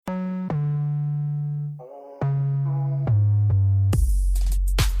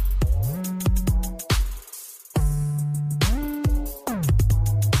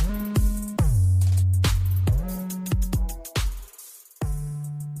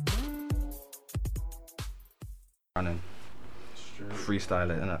Running, freestyle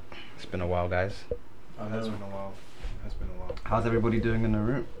it, innit? It's been a while, guys. It has been a while. How's everybody doing in the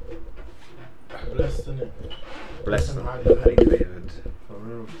room? Blessed, innit? Blessed and and highly highly favored. For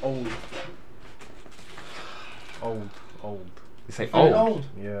real. Old. You say Feeling old?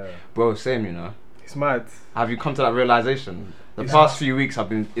 Yeah. Bro, same, you know. It's mad. Have you come to that realization? The It's past few weeks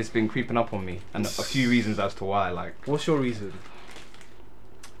it's been creeping up on me, and a few reasons as to why. Like, What's your reason?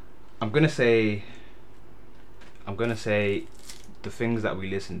 I'm gonna say the things that we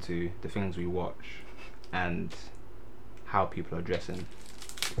listen to, the things we watch, and how people are dressing.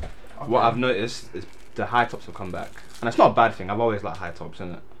 Okay. What I've noticed is the high tops have come back, and it's not a bad thing. I've always liked high tops,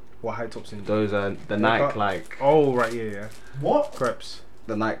 innit? What high tops in? Those are the Nike, like Oh right, yeah. What? Crepes.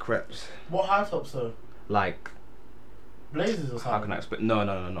 the Nike crepes, What high tops though? like. Blazers or How something? can I explain? No,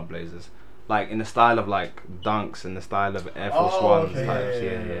 not Blazers. Like in the style of like Dunks and the style of Air Force Oh, Ones okay, types.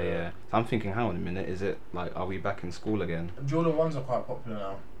 yeah. Yeah. So I'm thinking, hang on a minute, is it like, are we back in school again? Jordan 1s are quite popular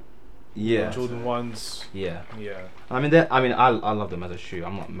now. Yeah. Jordan ones. Yeah. Yeah. I love them as a shoe.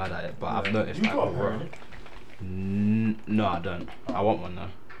 I'm not mad at it, but I've noticed You like got one, right? no, I don't. I want one though.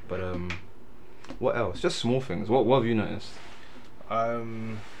 But what else? Just small things. What have you noticed?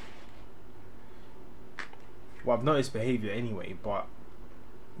 Well, I've noticed behaviour anyway, but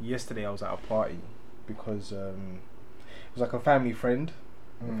yesterday I was at a party because it was like a family friend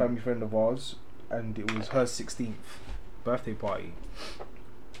of ours, and it was her 16th birthday party.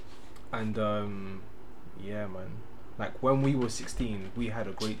 And yeah, man, like when we were 16, we had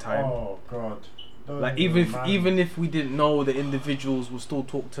a great time. Oh god. Like even if we didn't know the individuals, we'll still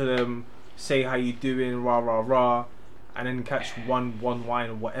talk to them, say how you doing, rah rah rah, and then catch one wine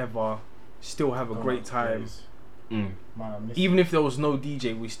or whatever. Still have a great time. Mm, Man, I miss Even if there was no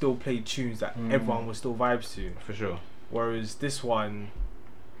DJ, we still played tunes that everyone was still vibes to. for sure. Whereas this one,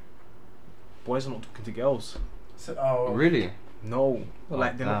 boys are not talking to girls. Oh, Really? No, Oh,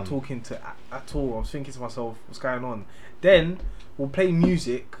 like they're not damn. talking to at all. I was thinking to myself, what's going on? Then we'll play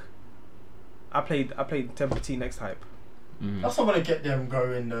music. I played Temperature Next Hype. Mm. That's not gonna get them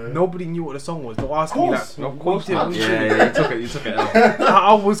going though. Nobody knew what the song was. They were asking me course. like, Of course what not. did- Yeah, you took it out.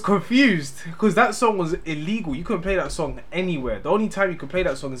 I was confused because that song was illegal. You couldn't play that song anywhere. The only time you could play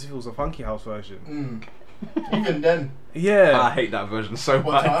that song is if it was a Funky House version. Even then. Yeah. I hate that version so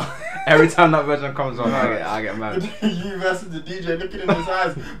What much. Every time that version comes on, I get mad. You versus the DJ looking in his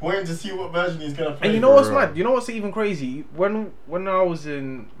eyes, waiting to see what version he's gonna play. And you know what's Bro. mad? You know what's even crazy? When I was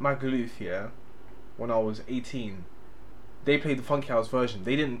in Magaluf, yeah, when I was 18, they played the Funky House version.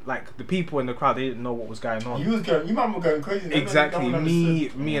 They didn't, like, the people in the crowd, they didn't know what was going on. You man were going crazy. Exactly. No one Me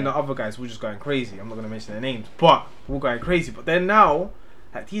understood. and the other guys were just going crazy. I'm not gonna mention their names, but we're going crazy. But then now,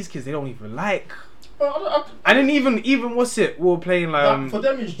 like, these kids, they don't even like. But And then even what's it? We were playing like for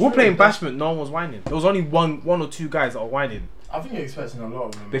them, it's we were true. playing Bashment. No one was whining. There was only one or two guys that were whining. I think you're expecting a lot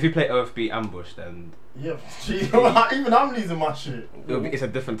of them. But if you play OFB Ambush, then Yeah, gee, even I'm losing my shit. it's a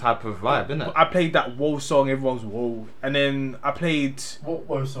different type of vibe, isn't it? I played that Whoa song. Everyone's whoa. And then I played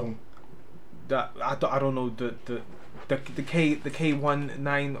What song? that I don't know the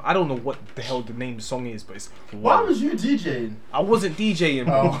K19. I don't know what the hell the name of the song is, but it's. Why Whoa. was you DJing? I wasn't DJing.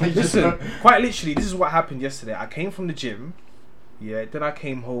 Oh, Bro. you just- Listen, quite literally, this is what happened yesterday. I came from the gym, yeah. Then I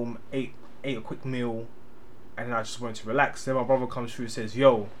came home, ate a quick meal, and then I just went to relax. Then my brother comes through and says,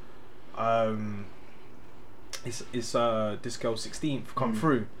 "Yo, it's this girl's 16th. Come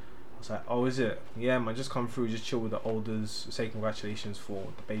through." I was like, "Oh, is it? Yeah, man, just come through, just chill with the elders, say congratulations for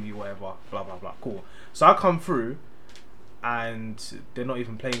the baby, whatever, blah blah blah." Cool. So I come through, and they're not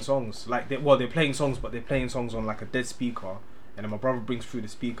even playing songs. Like, they're playing songs, but they're playing songs on like a dead speaker. And then my brother brings through the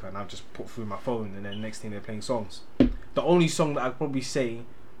speaker, and I've just put through my phone, and then next thing they're playing songs. The only song that I'd probably say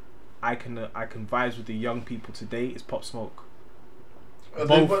I can vibes with the young people today is Pop Smoke.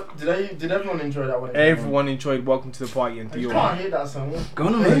 Both. Did everyone enjoy that one? it came on? Everyone enjoyed Welcome to the Party and You Dior. can't hear that song. Go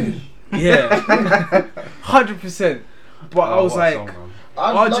on, man. Yeah, 100%. But I was like, I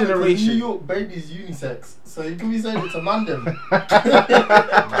Our love it 'cause generation- New York baby's unisex, so you can be saying it to man them. nah,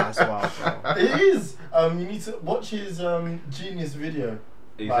 that's wild. Bro. It is. You need to watch his Genius video.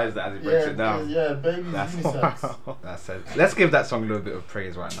 He Like, says that as he breaks it down. Yeah, baby's That's- unisex. That's it. Let's give that song a little bit of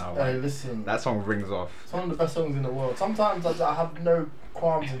praise right now. Hey, man. listen. That song rings off. It's one of the best songs in the world. Sometimes I have no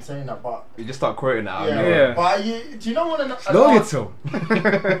qualms in saying that, but You just start quoting it out. yeah. Yeah. But do you know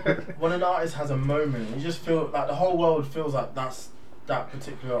when an artist has a moment, you just feel like the whole world feels like that's that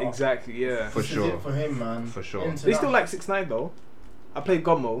particular. Exactly, yeah. For This sure. is it for him, man. For sure. Into They that. still like 6ix9ine though. I played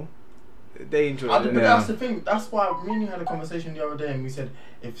Gummo. They enjoyed But it. that's the thing. That's why me and you had a conversation the other day, and we said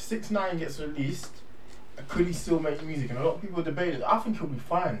if 6ix9ine gets released, could he still make music? And a lot of people debated. I think he'll be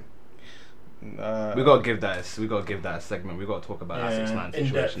fine. We gotta give that a segment. We gotta talk about that Yeah, 6ix9ine in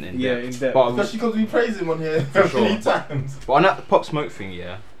situation in Yeah, depth. in depth. But, Especially because we praise him on here For a few sure. times. but on that Pop Smoke thing,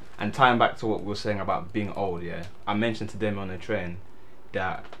 yeah, and tying back to what we were saying about being old, yeah, I mentioned to them on the train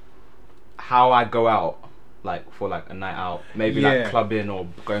that how I go out like for like a night out, maybe Yeah. like clubbing or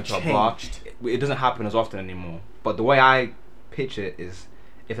going to a bar, it doesn't happen as often anymore. But the way I pitch it is,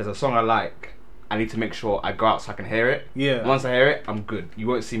 if there's a song I like, I need to make sure I go out so I can hear it. Yeah. Once I hear it, I'm good. You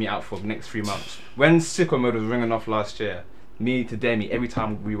won't see me out for the next 3 months. When Sicko Mode was ringing off last year, me to Demi, every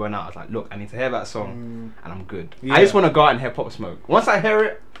time we went out, I was like, look, I need to hear that song, and I'm good. Yeah. I just want to go out and hear Pop Smoke. Once I hear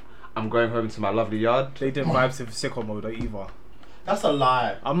it, I'm going home to my lovely yard. They didn't vibes with Sicko Mode either. That's a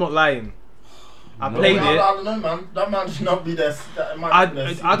lie. I'm not lying. I No. played I it. don't know, man. That man should not be there. That man should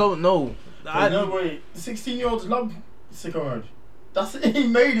be there I don't know. There's no way. 16-year-olds love Sicko Mode. That's it. He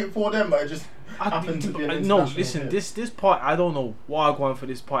made it for them, but it just happened to be an no, international listen. hit. This part, I don't know why I'm going for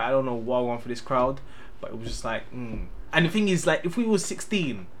this part. I don't know why I'm going for this crowd, but it was just like. And the thing is, like, if we was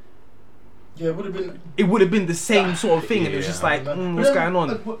 16, Yeah, it would have been. it would have been the same sort of thing, and it was just Yeah. like, But what's then, going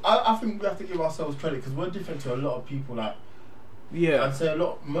on? I think we have to give ourselves credit because we're different to a lot of people. Like, Yeah, I'd say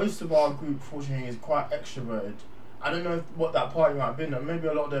most of our group, fortunately, is quite extroverted. I don't know what that party might have been. Maybe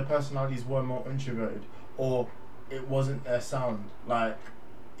a lot of their personalities were more introverted, or it wasn't their sound. Like,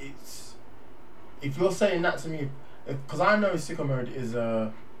 it's if you're saying that to me, because I know Sicko Mode is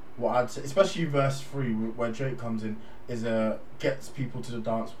what I'd say, especially verse 3 where Drake comes in, is gets people to the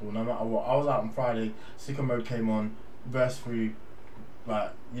dance floor no matter what. I was out on Friday, Sicko Mode came on, verse 3,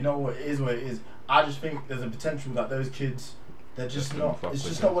 like, you know what it is, what it is. I just think there's a potential that those kids, they're just not. It's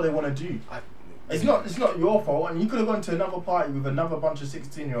just not what they want to do. It's not your fault, and you could have gone to another party with another bunch of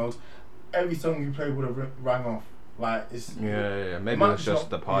 16-year-olds. Every song you played would have rang off. Like, it's Yeah. Maybe might it's just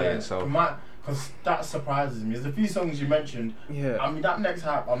the party itself. Because that surprises me. There's a few songs you mentioned. yeah. I mean, that next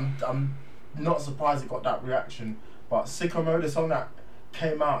hype, I'm not surprised it got that reaction. But Sicko Mode, the song that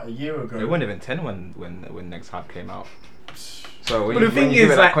came out a year ago. It wasn't even 10 when Next Hype came out. So when But you- the when thing you give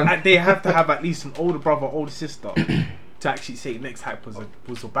is, it that like, they have to have at least an older brother, older sister, to actually say Next Hype was a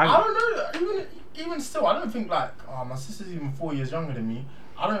I banger. don't know. Even still, I don't think like my sister's even 4 years younger than me.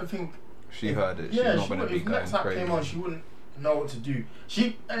 I don't think she heard it, she's Yeah, not she gonna would, be if going Next Hype crazy. came on, she wouldn't know what to do.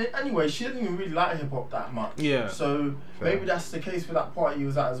 Anyway, she doesn't even really like hip hop that much. Yeah. So Fair. maybe that's the case for that party you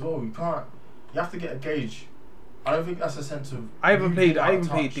was at as well. You have to get a gauge. I don't think that's a sense of. I even you played being out of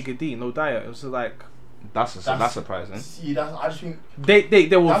Digga touch. D, No Diet. It was like That's surprising. See, I just think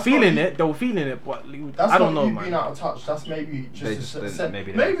they were That's feeling not you- it. They were feeling it, but that's I don't not know, you being man. out of touch. That's maybe They just just a didn't- sense.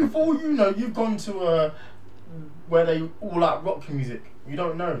 maybe Maybe they- before you know, you've gone to where they all like rock music. You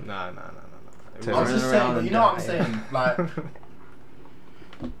don't know. Nah. It Turn I'm was- just around saying, but and you know what I'm die. saying. Like,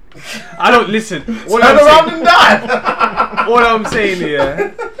 I don't listen. All turn I'm around saying, and die. all I'm saying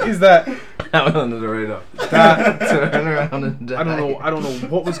here is that That was under the radar. that Turn around and die. I don't know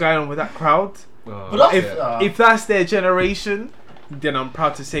what was going on with that crowd. But that's If that's their generation, then I'm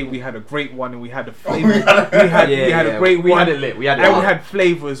proud to say we had a great one and we had a flavor. We had we had a great we one. had it lit. We had it and we lit. had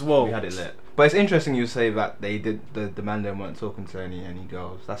flavor as well. We had it lit. But it's interesting you say that they did the man them weren't talking to any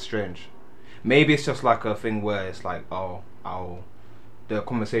girls. That's strange. Maybe it's just like a thing where it's like the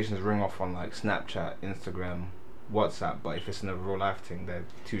conversations ring off on like Snapchat, Instagram, WhatsApp. But if it's in a real life thing, they're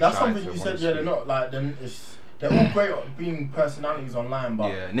too That's shy something to you wanna said. Yeah, they're speak. not like them. They're all great at being personalities online,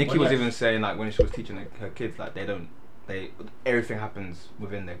 but Yeah, Nikki when was they- even saying like when she was teaching her kids like everything happens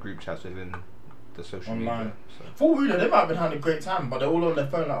within their group chats within the social media. Online. So. For all we know, they might have been having a great time, but they're all on their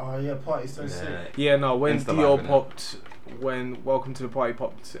phone like, oh yeah, party's so sick. Yeah, no. When Insta Dio Live, innit? popped, when Welcome to the Party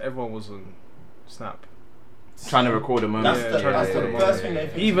popped, everyone was on Snap. Trying to record a moment. That's the first thing they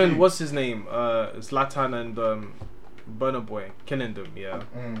think. Even what's his name? Zlatan and Burna Boy, killing them. Yeah,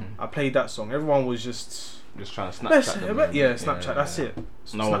 I played that song. Everyone was just trying to Snapchat them. man. yeah, Snapchat. That's it.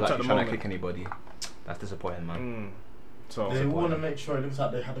 No one's Snapchat actually the trying moment. to kick anybody. That's disappointing, man. So They want to make sure it looks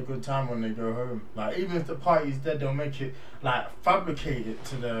like they had a good time when they go home. Like even if the party's dead, they'll make it like fabricate it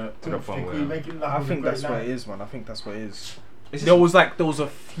to the point where- make it like I it was a think great that's what night. it is, man. I think that's what it is. It's There was a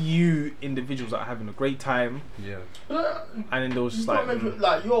few individuals that are having a great time, yeah. and then there was just You like, gotta make it,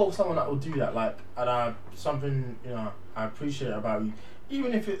 like you're someone that will do that. Like, and something I appreciate about you.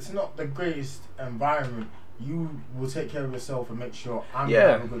 Even if it's not the greatest environment, you will take care of yourself and make sure I'm gonna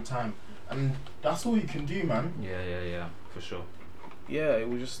have a good time. And that's all you can do, man. Yeah, for sure. yeah, it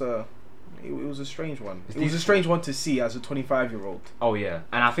was just it was a strange one. It's It was a decent. strange one to see as a 25-year-old. Oh yeah,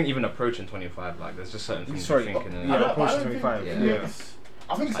 and I think even approaching 25, like there's just certain things Sorry, you're thinking. yeah, I don't approaching think 25, it yeah. makes-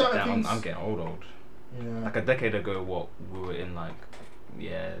 I think Like, certain damn, things. I'm getting old. Yeah. Like a decade ago, what we were in like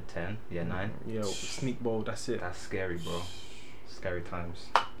 10, 9. Yo, sneak ball. That's it. That's scary, bro. Scary times.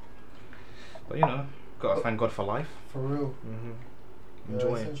 But you know, gotta thank God for life. For real. Mm-hmm. Yeah,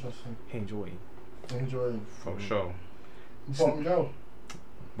 Enjoy it's it. interesting. Enjoy. Enjoy. For sure. Bottom girl.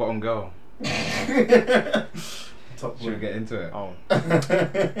 Bottom girl. Top Should we boy. get into it? Oh,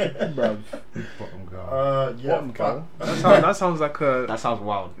 bruv. Bottom girl. Yeah. Bottom girl. That sounds like a. That sounds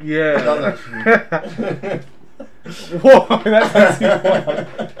wild. It Yeah. does actually. Whoa, that's actually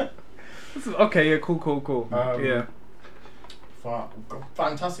wild. Okay, yeah, cool. Yeah.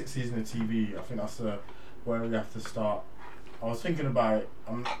 Fantastic season of TV. I think that's where we have to start. I was thinking about it.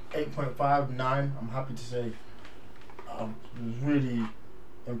 I'm 8.5, 9. I'm happy to say I was really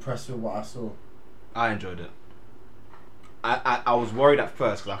impressed with what I saw. I enjoyed it. I was worried at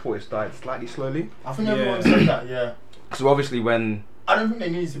first because I thought it started slightly slowly. I think Yeah. everyone said that, yeah. So obviously when I don't think they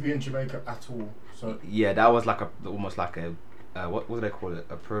needed to be in Jamaica at all. So that was like almost like a what do they call it,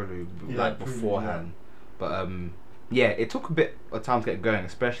 a prelude, Yeah, like prelude, beforehand. But it took a bit of time to get going,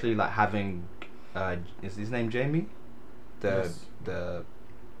 especially like having is his name Jamie, Yes. the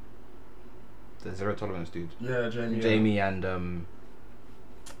Zero Tolerance dude. yeah, Jamie. Jamie and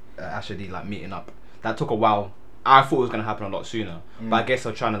Asher D like meeting up. That took a while. I thought it was gonna happen a lot sooner, but I guess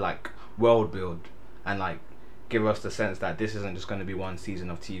they're trying to like world build and like give us the sense that this isn't just gonna be one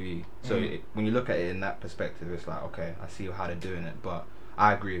season of TV. So when you look at it in that perspective, it's like okay, I see how they're doing it. But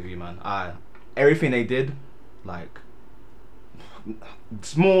I agree with you, man. Everything they did, like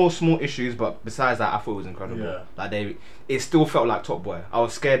small issues, but besides that, I thought it was incredible. Yeah. Like it still felt like Top Boy. I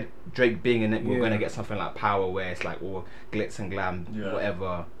was scared Drake being in it, we were Yeah. gonna get something like Power, where it's like all glitz and glam,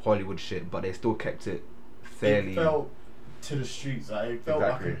 whatever Hollywood shit, but they still kept it fairly. It felt to the streets. Like, it felt like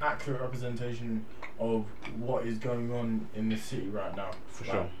Exactly. an accurate representation of what is going on in the city right now. For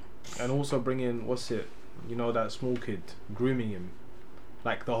Like, sure. And also bring in that small kid grooming him,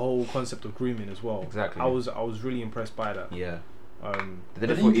 like the whole concept of grooming as well. Exactly. I was really impressed by that. Yeah. But They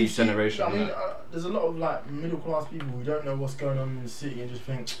did it you for can each see- generation. I mean, innit? there's a lot of like middle class people who don't know what's going on in the city and just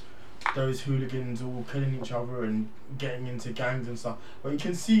think those hooligans all killing each other and getting into gangs and stuff. But you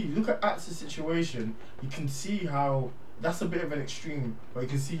can see, look at Axe's situation. You can see how that's a bit of an extreme, but you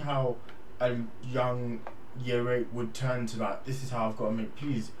can see how a young year 8 would turn to like, this is how I've got to make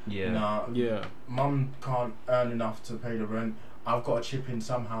peas. Yeah. Nah, Yeah. mum can't earn enough to pay the rent. I've got to chip in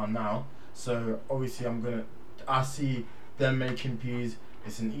somehow now. So obviously I see them making peas.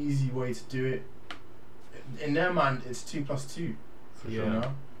 It's an easy way to do it. In their mind, it's 2 + 2. Yeah. You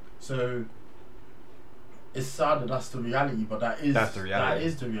know? So it's sad that that's the reality, but that's the reality. That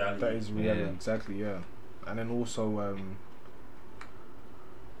is the reality. That is reality, Yeah. exactly, yeah. And then also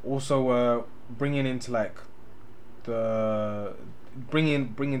bringing into like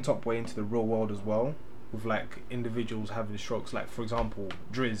bringing Top Boy into the real world as well, with like individuals having strokes. Like for example,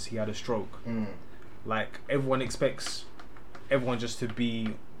 Driz, he had a stroke. Like everyone expects everyone just to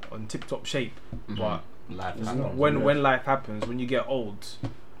be on tip-top shape, but Life It's happens. not. when life happens, when you get old,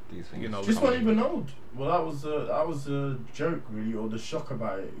 These things. you know, This wasn't even old. Well, that was a joke, really, or the shock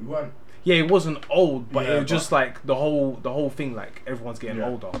about it. You weren't. yeah, it wasn't old, but Yeah, it was just like the whole thing. Like everyone's getting Yeah.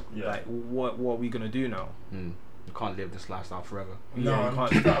 older. Yeah. Like what are we gonna do now? You can't live this lifestyle forever. Yeah, you No,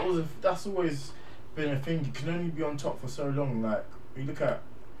 can't. that's always been a thing. You can only be on top for so long. Like you look at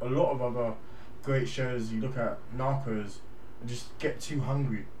a lot of other great shows. You look at Narcos, and just get too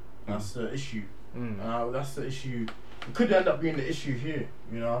hungry. That's the issue. That's the issue. It could end up being the issue here.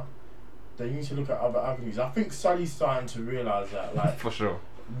 You know, they need to look at other avenues. I think Sully's starting to realize that. Like For sure.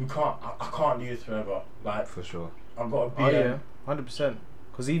 we can't. I can't do this forever. Like For sure. I've got to be. Oh yeah, 100%.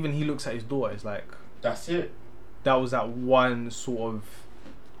 Because even he looks at his daughter, it's like That's it. that was that one sort of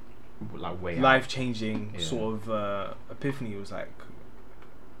Like way out. life-changing Yeah. sort of epiphany. It was like,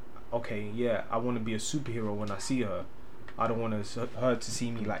 okay, yeah, I want to be a superhero when I see her. I don't want her to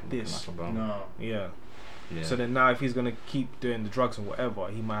see me like this. No. Yeah. Yeah. So then now, if he's gonna keep doing the drugs and whatever,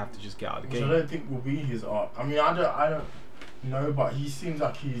 he might have to just get out of the Which I game. don't think will be his art. I mean, I don't know, but he seems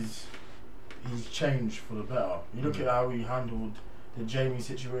like he's changed for the better. You look at how he handled the Jamie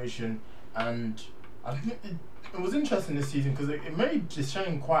situation, and I think it was interesting this season because it made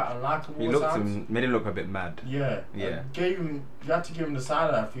Deshane quite unlikable. He made him look a bit mad. Yeah. Yeah. You had to give him the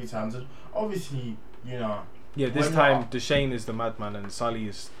side eye a few times, and obviously, you know. Yeah, this When time not- Deshane is the madman and Sully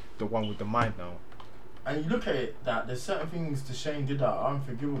is the one with the mind now. And you look at it that there's certain things Deshane did that are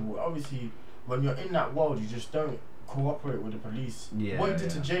unforgivable. Obviously, when you're in that world, you just don't cooperate with the police. Yeah, What he did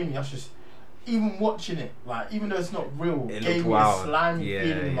to Jamie, that's just, even watching it, like, even though it's not real, It gave looked me wild. a slimy Yeah,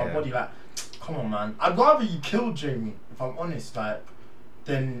 feeling in my yeah. body. Like, come on, man. I'd rather you kill Jamie, if I'm honest, like,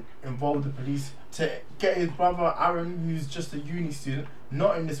 than involve the police to get his brother Aaron, who's just a uni student,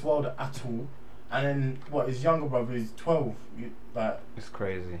 not in this world at all. And then his younger brother is 12. Like, It's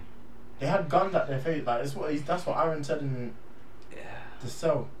crazy. They had guns at their face. Like that's what Aaron said in the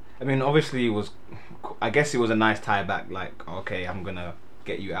cell. I mean, obviously, I guess it was a nice tie back. Like, okay, I'm gonna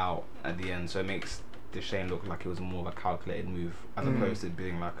get you out at the end, so it makes Deshane look like it was more of a calculated move as opposed to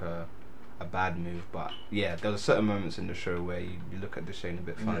being like a bad move. But yeah, there were certain moments in the show where you look at Deshane a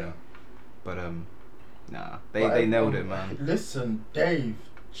bit funny. Yeah. But nah, they nailed it, man. Listen, Dave,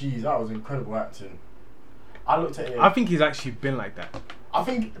 jeez, that was incredible acting. I looked at it. I think he's actually been like that. I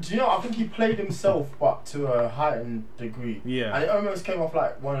think he played himself, but to a heightened degree. Yeah. And it almost came off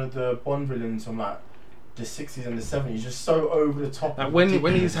like one of the Bond villains from like the 60s and the 70s, just so over the top. Like when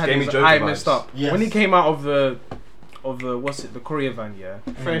he's had Jamie his Joker eye vibes. messed up. Yes. When he came out of the the courier van, yeah.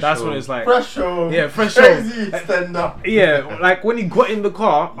 Fresh That's show. when it's like Fresh show. Yeah, fresh show. Crazy extender. yeah, like when he got in the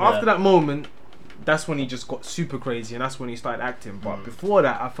car, Yeah. after that moment, that's when he just got super crazy and that's when he started acting. But before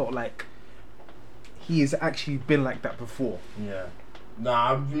that, I felt like he has actually been like that before. Yeah. Nah,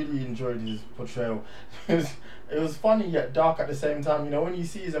 I really enjoyed his portrayal. It was funny yet dark at the same time. You know, when he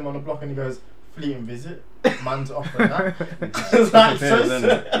sees him on the block and he goes, "Fleeting visit," man's offering that. It's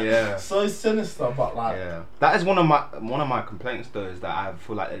like so sinister, but like that is one of my complaints though, is that I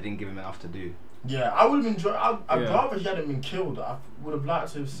feel like they didn't give him enough to do. yeah, I would have enjoyed. I'd rather he hadn't been killed. I would have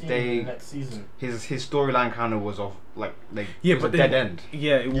liked to have seen him in the next season. His storyline kind of was off like Yeah, it was but a dead end.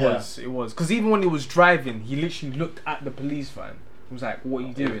 Yeah, it Yeah. was because even when he was driving, he literally looked at the police van. He was like, "What are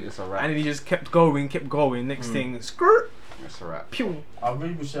you doing?" It's a wrap. And then he just kept going. Next thing, skirt, It's a wrap. pew. I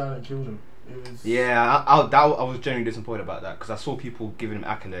really wish I hadn't killed him. It was Yeah, I was genuinely disappointed about that because I saw people giving him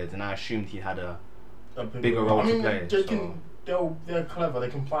accolades and I assumed he had a bigger role I mean, to play. they're clever. They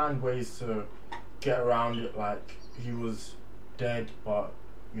can find ways to get around it. Like he was dead, but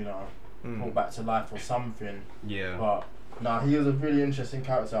you know, brought back to life or something. Yeah. But nah, he was a really interesting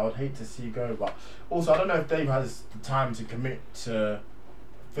character. I would hate to see go, but also I don't know if Dave has the time to commit to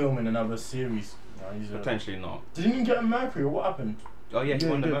filming another series. You know, he's Potentially not. Did he even get a Mercury or what happened? Oh yeah, he Yeah,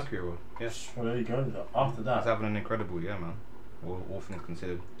 won the he did. Mercury Award. Yeah. Well, there you go. After He's that, having an incredible year, man. All things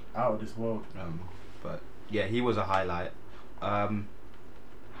considered. out of this world. But yeah, he was a highlight.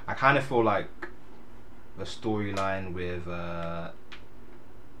 I kind of feel like the storyline with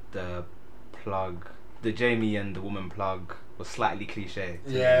the plug, the Jamie and the woman plug, was slightly cliche.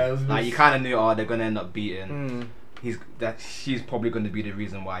 Yeah, it was Like you kind of knew, they're gonna end up beating. She's probably going to be the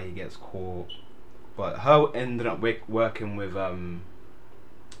reason why he gets caught. But her ended up working with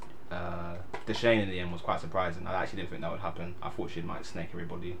Deshane in the end was quite surprising. I actually didn't think that would happen. I thought she might snake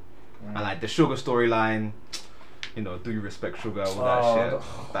everybody. And like the Sugar storyline, you know, do you respect Sugar? All that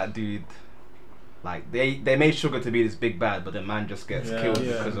shit. That dude, like they made Sugar to be this big bad, but the man just gets killed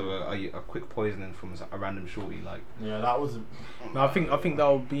because of a quick poisoning from a random shorty. Like that was. No, I think that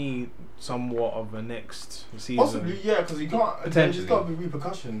will be somewhat of a next season. Possibly, yeah, because you can't. There's got to be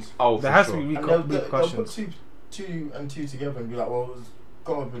repercussions. Oh, there for has sure. to be And they'll put repercussions. two and two together and be like, well, it's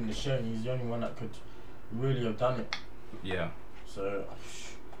got to have been Deshane. He's the only one that could really have done it. Yeah. So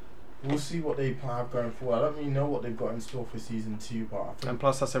we'll see what they have going forward. I don't really know what they've got in store for season 2, but I think And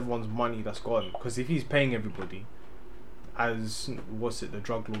plus, that's everyone's money that's gone. Because if he's paying everybody, as the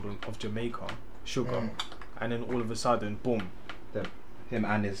drug lord of Jamaica, Sugar, and then all of a sudden, boom. Him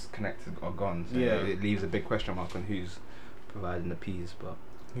and his connected are gone. So it leaves a big question mark on who's providing the peas. But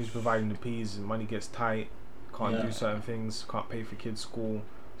who's providing the peas? And money gets tight. Can't do certain things. Can't pay for kids' school.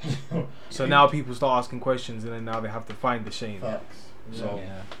 So now people start asking questions, and then now they have to find Deshane. facts. So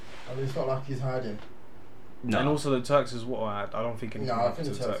And it's not like he's hiding. no. And also the Turks as well. I don't think anything. No, I think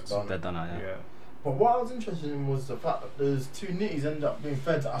happens the to Turks are done. they're done now. Yeah. But what I was interested in was the fact that there's 2 nitties ended up being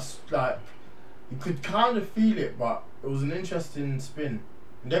fed. Like you could kind of feel it, but it was an interesting spin.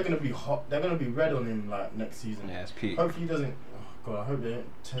 And they're gonna be hot. They're gonna be red on him like next season. Yeah, it's peak. Hopefully he doesn't. Oh God, I hope they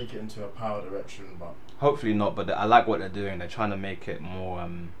don't take it into a power direction. But Hopefully not, but I like what they're doing. They're trying to make it more,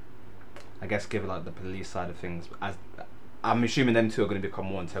 I guess, give like the police side of things. As I'm assuming them two are going to become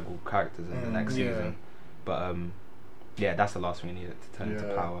more integral characters in the next season. But yeah, that's the last thing you needed to turn into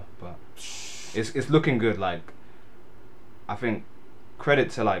power. But it's looking good. Like I think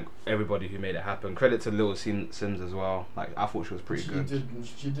credit to like everybody who made it happen. Credit to Lil Sims as well. Like I thought she was pretty good.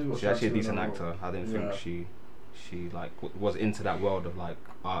 She did. She's actually a decent actor. I didn't think she like was into that world of like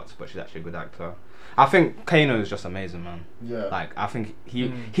arts, but she's actually a good actor. I think Kano is just amazing, man. Yeah. Like I think he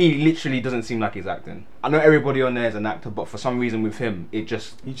literally doesn't seem like he's acting. I know everybody on there is an actor, but for some reason with him, he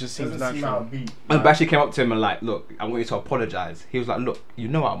just seems doesn't seem out natural. of beat. And Bashi came up to him and like, look, I want you to apologize. He was like, look, you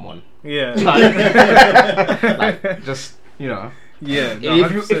know what I'm on. Yeah. Like, just you know. Yeah. No,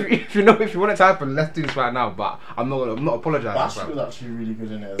 if you want it to happen, let's do this right now. But I'm not apologizing. Bashi was actually really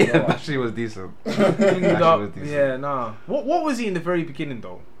good in it as well. Bashi was decent. Yeah, nah. What was he in the very beginning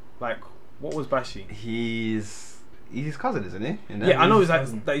though? Like, What was Bashi? He's his cousin, isn't he? Yeah, I know his that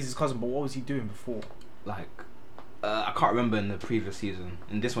cousin. he's his cousin, but what was he doing before? Like, I can't remember in the previous season.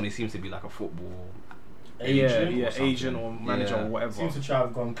 In this one, he seems to be like a football. Agent yeah, or something. agent or manager Yeah. or whatever. Seems to try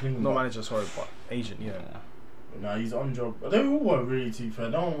have gone clean. Not but- manager, sorry, but agent. Yeah. No, he's on job. But they all were really, to be fair.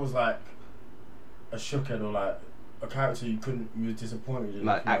 No one was like a shookhead or like a character you was disappointed in.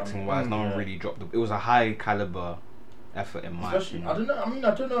 Like you know what I acting mean? wise, no one Yeah. really dropped. It was a high caliber effort in my Especially, I opinion. don't know. I mean,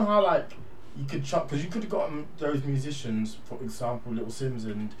 I don't know how like you could chuck because you could have gotten those musicians, for example, Little Sims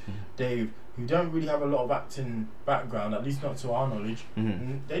and Dave, who don't really have a lot of acting background, at least not to our knowledge. Mhm.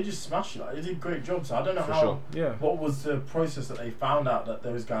 And they just smashed it. Like, they did great jobs. So I don't know For how. sure. Yeah. What was the process that they found out that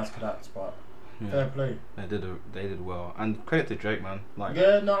those guys could act? But fair play. They did well, and credit to Drake, man. Like,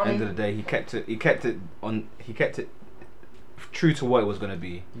 Yeah, no, I end mean, of the day, he kept it true to what it was gonna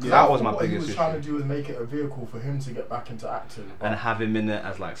be. Yeah. That was my what he biggest was issue. trying to do was make it a vehicle for him to get back into acting. And have him in it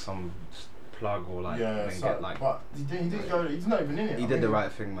as like some plug or like, yeah, and so, get like. but he didn't go. He's not even in it. He I did the mean,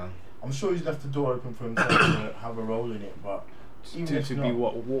 right thing, man. I'm sure he's left the door open for himself to have a role in it, but even To if be not,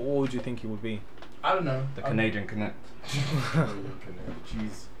 what would you think he would be? I don't know. The Canadian Connect.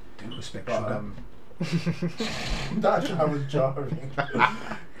 Jeez. Do respect But, sugar. that guy was jarring.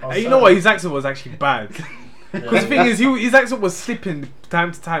 And you know what? His accent was actually bad. Because the thing is, his accent was slipping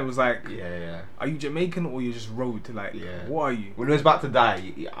time to time. It was like, Yeah. are you Jamaican or you just road? Like, Yeah. what are you? When he was about to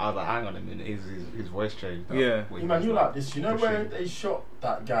die, I was like, hang on a minute, his voice changed. up. Yeah. When he Man, was, you like this? You know where pushing. they shot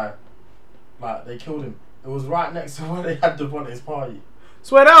that guy? Like they killed him. It was right next to where they had the Bonnett's party.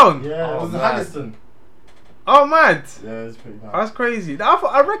 Swear down. Yeah, Oh, it was in man. Haggerston. Oh, mad. Yeah, it's pretty bad. That's crazy.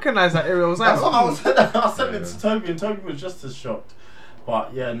 I recognise that area. I was like, That's what I was. I sent it Yeah. to Toby, and Toby was just as shocked.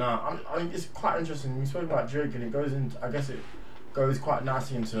 But yeah, I mean, it's quite interesting. We spoke about Drake, and it goes in. I guess it goes quite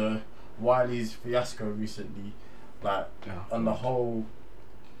nicely into Wiley's fiasco recently, like Yeah. and the whole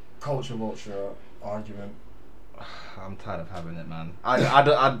culture vulture argument. I'm tired of having it, man. I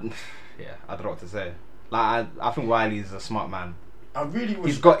don't know what to say. Like, I think Wiley's a smart man. I really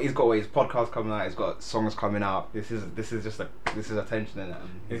wish. He's got his podcast coming out. He's got songs coming out. This is attention in it.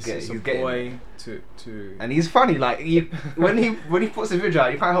 it's a boy to. And he's funny. Like when he puts a video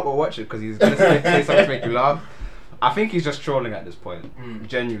out, you can't help but watch it because he's gonna say something to make you laugh. I think he's just trolling at this point.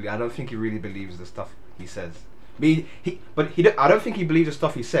 Genuinely, I don't think he really believes the stuff he says. I don't think he believes the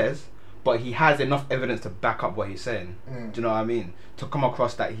stuff he says. But he has enough evidence to back up what he's saying. Do you know what I mean? To come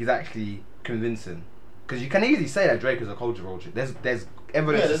across that he's actually convincing. Because you can easily say that Drake is a culture vulture. There's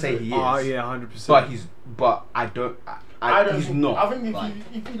evidence to say he is. Oh yeah, 100%. But I don't. He's think, not. I think like,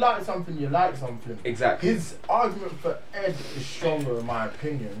 if you like something, you like something. exactly. His argument for Ed is stronger, in my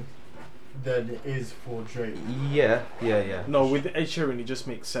opinion, than it is for Drake. Yeah. No, with Ed Sheeran, it just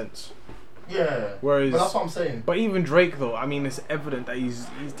makes sense. Yeah. Whereas, But that's what I'm saying. but even Drake though, I mean, it's evident that he's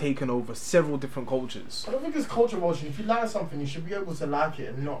taken over several different cultures. I don't think it's culture vulture. If you like something, you should be able to like it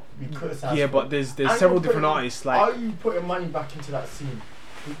and not be criticised. Yeah, for but it. there's And several you're different putting- artists Are like. you putting money back into that scene?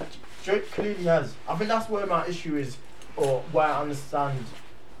 Drake clearly has. I think that's where my issue is, or why I understand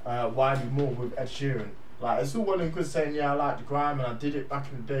Wiley more with Ed Sheeran. Like, it's all well and good saying, yeah, I like the grime and I did it back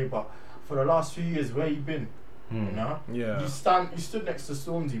in the day, but for the last few years, where you been? You know? Yeah. You stood next to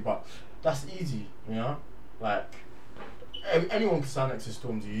Stormzy, but that's easy, you know? Like, anyone can stand next to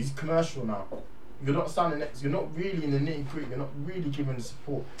Stormzy. He's commercial now. You're not standing next. You're not really in the nitty gritty. You're not really giving the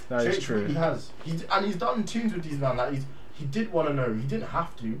support. That is Drake true. really has. He's done tunes with these man. Like he did want to know. He didn't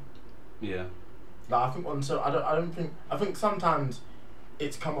have to. Yeah. Like I think I think sometimes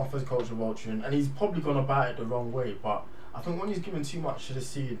it's come off as culture vulturing, and he's probably gone about it the wrong way. But I think when he's given too much to the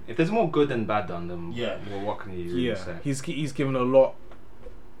scene, If there's more good than bad done, then Yeah. well, what can you really Yeah, say? he's given a lot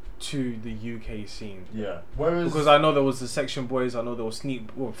to the UK scene. yeah. Whereas Because I know there was the Section Boys. I know there was Sneak.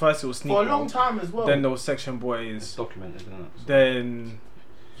 Well, first it was Sneak. for a long Dog, time as well. Then there was Section It's Boys. documented, isn't it? Then,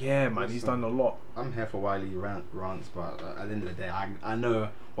 yeah, man, he's done a lot. I'm here for Wiley rants, but at the end of the day, I know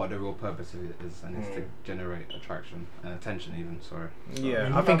what the real purpose of it is, and it's to generate attraction and attention, even. Sorry. Yeah, mean, I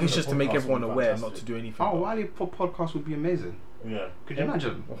he think having it's a just to make podcast everyone would be aware, not fantastic. to do anything. Oh, Wiley podcast would be amazing. Yeah. Could you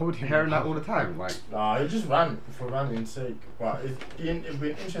imagine What would you hearing mean? that all the time? Like, Nah, it just ran for ranting's sake. But it'd be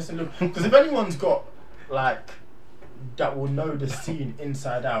an interesting look. Because if anyone's got, like, that will know the scene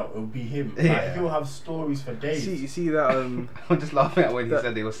inside out, it'll be him. Like, Yeah. he'll have stories for days. You see that? I'm just laughing at when he That-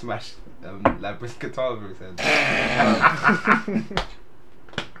 said they were smashed like brisk guitar over his head.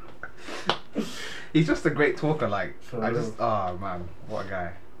 He's just a great talker. Like, For I real. just, oh man, what a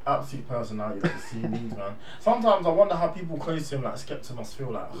guy. Absolute personality that the scene needs, man. Sometimes I wonder how people close to him, like, Skepta must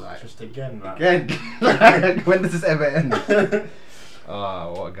feel like, Like- just again, like. Again, when does this ever end?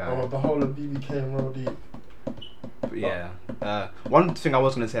 Oh, what a guy. Or the whole of BBK and Roll Deep. But yeah. One thing I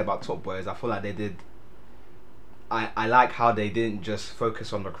was gonna say about Top Boy is I feel like they did. I like how they didn't just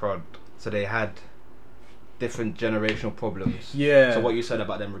focus on the crowd, so they had different generational problems. Yeah. So what you said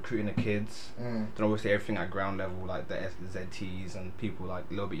about them recruiting the kids, Mm. then obviously everything at ground level, like the ZTs and people like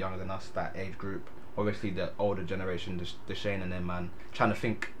a little bit younger than us, that age group. Obviously the older generation, the Shane and them, man, trying to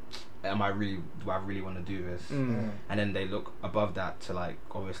think, do I really want to do this? Mm. And then they look above that to like,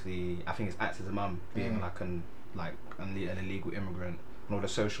 obviously, I think it's Ax's mum being an illegal immigrant and all the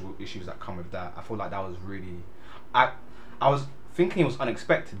social issues that come with that. I feel like that was really, I was thinking it was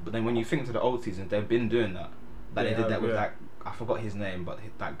unexpected, but then when you think to the old seasons, they've been doing that. That they did that with that, I forgot his name, but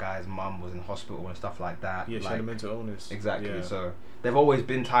that guy's mum was in hospital and stuff like that. Yeah, she like, had a mental illness. Exactly. Yeah. So they've always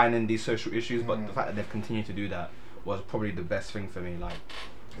been tying in these social issues, but the fact that they've continued to do that was probably the best thing for me. Like,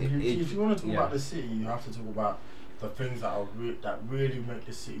 if you want to talk about the city, you have to talk about the things that are that really make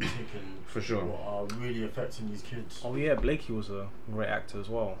the city tick and for sure what are really affecting these kids. Oh yeah, Blakey was a great actor as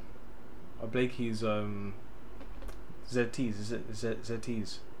well. Blakey's ZTs, is it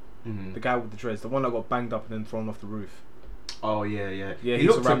ZTs? Mm-hmm. The guy with the dreads, the one that got banged up and then thrown off the roof. Oh yeah. Yeah, He he's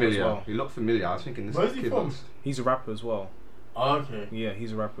looked a rapper familiar. as well. He looked familiar. I was thinking this Where's he kid from? was. He's a rapper as well. Oh, okay. Yeah,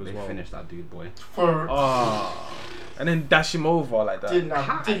 he's a rapper as They well. finished that dude, boy. For And then dash him over like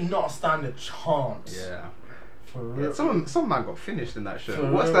that. did not stand a chance. Yeah. For real. Yeah, some man got finished in that show.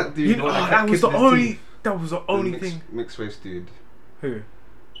 For What's real. that dude? the one that was the kissed his only. teeth? That was the only thing. Mixed race dude. Who?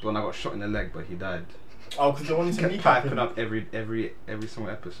 The one that got shot in the leg, but he died. Oh, because they wanted to Kept kneecap piping him. up every single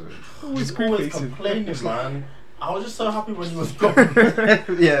episode. He's always complaining, man. I was just so happy when he was gone.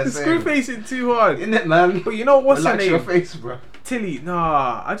 Yeah, Screw facing too hard. Isn't it, man? But you know what's her Relax your name? face, bro. Tilly.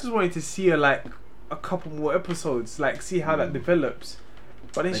 Nah, I just wanted to see her like a couple more episodes, like see how that develops.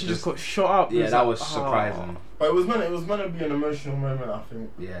 But then They she just just- got shot up. Yeah, It that like, was surprising. But it was meant to be an emotional moment, I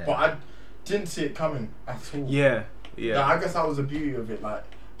think. Yeah. But I didn't see it coming at all. Yeah, yeah. Like, I guess that was the beauty of it. Like,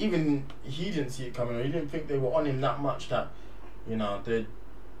 even he didn't see it coming, or he didn't think they were on him that much that, they'd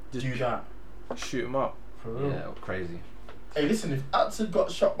Just do that. shoot him up. For real. Yeah, crazy. Hey, listen, if Ats had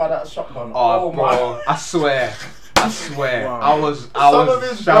got shot by that shotgun, Oh, my. bro, I swear, Wow. I was Some of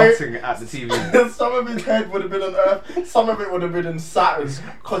his shouting at the TV. Some of his head would have been on Earth, some of it would have been in Saturn.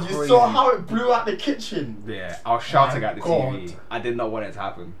 Because you crazy. saw how it blew out the kitchen. Yeah, I was shouting My at the God. TV. I did not want it to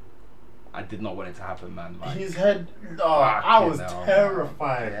happen. I did not want it to happen, man. Like, His head, I was hell.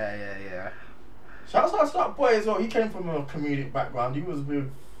 terrified. yeah. Shout out to that boy as well. He came from a comedic background. He was with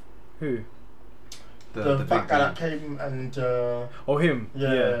Who? the big fat guy that dude. came and Oh, him.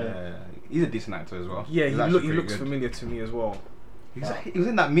 Yeah. Yeah, he's a decent actor as well. Yeah, He's he actually pretty looks good. familiar to me as well. He was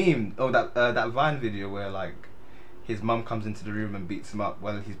in that meme, that Vine video where like his mum comes into the room and beats him up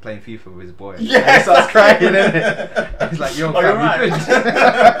while he's playing FIFA with his boy. Yeah, And he starts crying, innit? He's like, "Yo, Oh, you're fam, you right.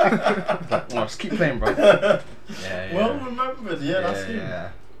 good?" He's like, "Oh, just keep playing, bro." Yeah. well remembered. Yeah, that's him. Yeah.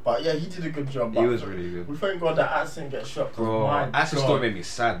 But yeah, he did a good job. He but was really good. We thank God that Ats didn't get shot. 'cause Bro, my that's the God. story made me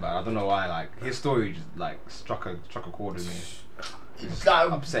sad, but I don't know why. Like his story just like struck a chord with me. It's like,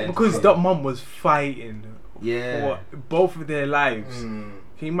 Upsetting to Because see. that mum was fighting Yeah. for both of their lives. mm,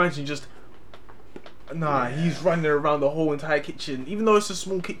 Can you imagine just... Nah, Yeah. he's running around the whole entire kitchen. Even though it's a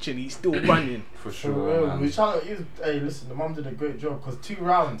small kitchen, he's still running. For for sure, real. man. Hey, listen, the mum did a great job because 2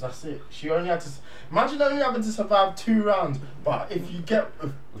 rounds, that's it. She only had to. Imagine only having to survive 2 rounds, but if you get.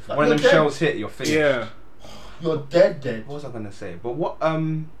 If like, one of you're them dead. shells hit, you're finished. Yeah. You're dead. What was I gonna say? But what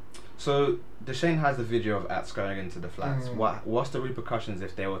so Deshane has the video of Ats going into the flats. What's the repercussions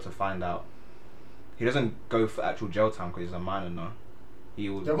if they were to find out? He doesn't go for actual jail time because he's a minor, no. He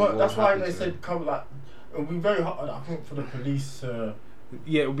will. That's why they said come like. It'll be very hard, I think, for the police.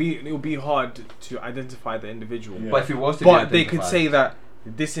 Yeah, it'll be hard to identify the individual. Yeah. But if he was to, But be they could identified- say that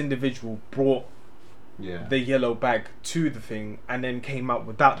this individual brought yeah. the yellow bag to the thing and then came out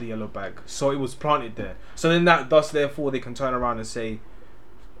without the yellow bag, so it was planted there. So then therefore they can turn around and say,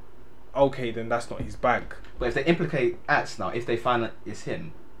 okay, then that's not his bag. But if they implicate Ats now, if they find that it's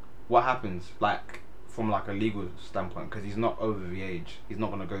him, what happens? Like from like a legal standpoint, because he's not over the age, he's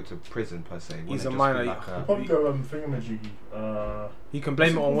not gonna go to prison per se. He's Wouldn't a it just minor. be like I'll probably go thingamajiggy. He can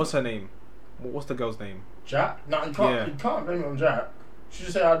blame it on what's her name? What's the girl's name? Jack? No, you can't. Yeah. You can't blame it on Jack. She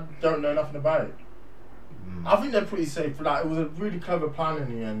just say I don't know nothing about it. I think they're pretty safe. Like it was a really clever plan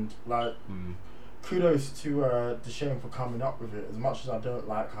in the end. Like kudos to Deshane for coming up with it. As much as I don't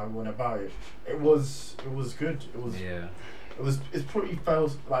like how he went about it, it was good. It was Yeah. it's pretty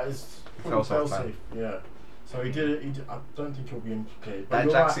fail like it's pretty Fail-safe fail plan. safe. Yeah. So he did it. I don't think he'll be implicated. But That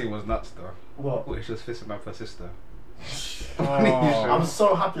you're Jack right. scene was nuts though. What? What, she was fisting up her sister. Oh. I'm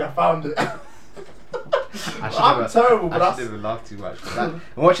so happy I found it. I'm terrible, but I that's didn't even laugh too much. But and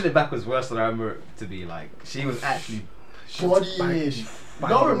watching it back was worse than I remember it to be. Like she was actually body-ish. bang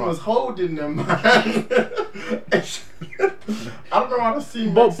Lauren them was up. holding them, man. I don't know how to see.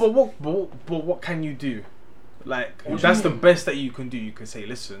 But what can you do? Like What do that's you the mean? best that you can do. You can say,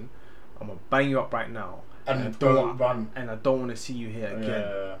 listen, I'm gonna bang you up right now, and I don't run. and I don't want to see you here again.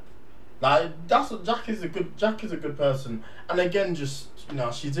 Yeah. Like that's what Jack is a good person, and again, just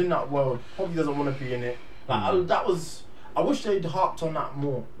she's in that world. Probably doesn't want to be in it. Like I wish they'd harped on that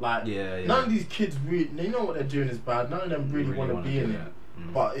more. Like none of these kids really, they know what they're doing is bad. None of them really want to be in it.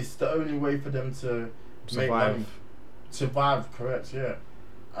 But it's the only way for them to make money. Survive, correct? Yeah.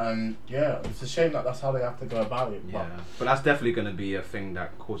 And yeah, it's a shame that that's how they have to go about it. Yeah, but that's definitely going to be a thing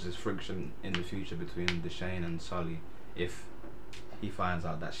that causes friction in the future between Deshane and Sully. If he finds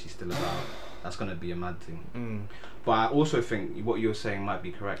out that she's still about, that's going to be a mad thing. But I also think what you're saying might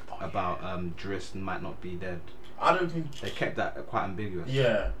be correct about Driss might not be dead. I don't think They kept that quite ambiguous.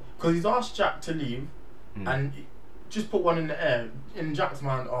 Yeah, because he's asked Jack to leave, and just put one in the air. In Jack's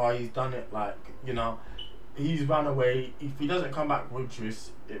mind, he's done it. Like he's ran away. If he doesn't come back with Driss,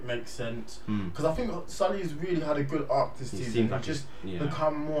 it makes sense. Because I think Sully's really had a good arc this season. Like just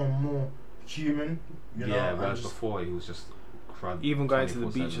become more and more human. Whereas before he was just crud. Even going to the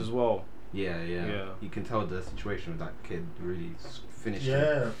 24/7. beach as well. Yeah. You can tell the situation with that kid really finished him.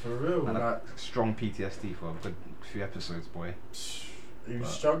 Yeah, for real. And like strong PTSD for a good few episodes, boy. He was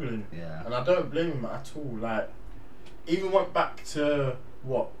struggling. Yeah. And I don't blame him at all. Like, even went back to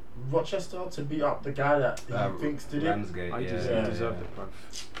Rochester to beat up the guy that he thinks did Ramsgate. I deserved it, bro.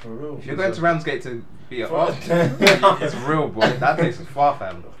 For real. If you're going to Ramsgate to beat up, it's real, boy. That place is far,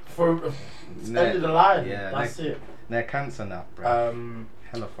 fam. For end of the line. Yeah, that's it. They're cancer now, bro.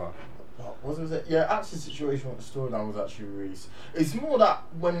 Hella far. What was it? Yeah, actually, the situation with the storyline was actually really. It's more that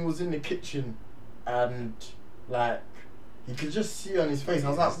when he was in the kitchen, and like you could just see on his face. I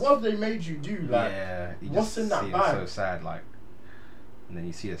was like, "What have they made you do?" Like, yeah, you what's just in that see bag? him so sad, like, and then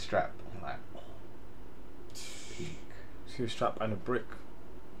you see a strap, and you're like, See a strap and a brick.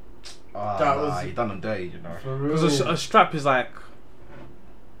 he done them dirty, you know. For real. Because a strap is like,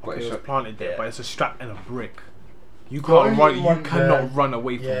 But it was it's planted there, yeah. but it's a strap and a brick. You Only can't run. You one cannot there. run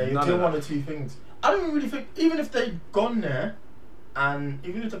away from Yeah, you none do of one that. or two things. I don't really think, even if they'd gone there, and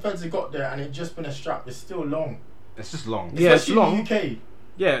even if the feds had got there and it just been a strap, it's still long. It's just long. Yeah, it's Especially long. in the UK.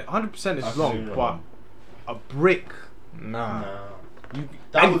 Yeah, 100% it's long, Absolutely. but a brick, nah. Nah. You,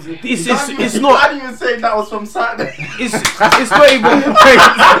 That and was it. It's You can't it's even- not. You can't even say that was from Saturday. It's not even.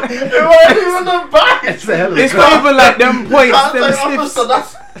 It wasn't even the bag. It's a hell of a It's not even like them points, Can't them say sniffs.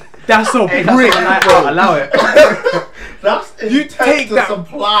 officer, That's a Hey, brick, that's bro. allow it. that's You intent take to that-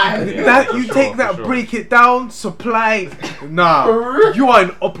 supply. Yeah. That for you sure, take for that, sure. break it down, supply. Nah, For real? you are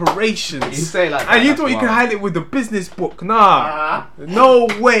in operations. You say like that, and you that's thought you could wild. hide it with the business book? Nah, Ah. no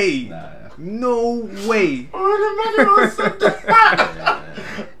way, Nah. no way. Oh, the man was said that.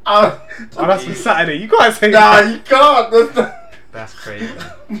 Oh, that's for Saturday. You can't say Nah, that. you can't. That's the- That's crazy.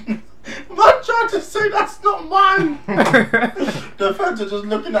 Man tried to say that's not mine. The feds are just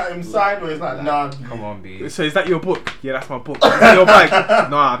looking at him sideways like, nah. Come on, B. So is that your book? Yeah, that's my book. Is that your bag?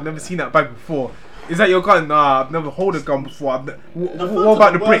 Nah, I've never seen that bag before. Is that your gun? Nah, I've never held a gun before. The What feds about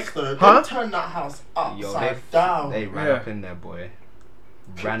are the the brick? worst, though. Huh? They turned that house Yo, upside down. they ran Yeah. up in there, boy.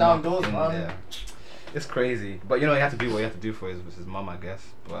 Ran down up doors, in man. there. It's crazy, but you know, you have to do what you have to do for his mum, I guess.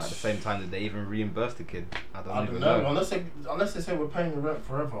 But at the same time, did they even reimburse the kid? I don't I even don't know. know. Unless they say we're paying the rent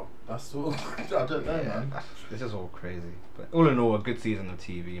forever. That's all. I don't know, Yeah, man. this is all crazy. But all in all, a good season of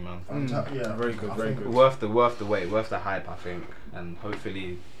TV, man. Yeah, very good, I very think- good. Worth the wait, worth the hype, I think, and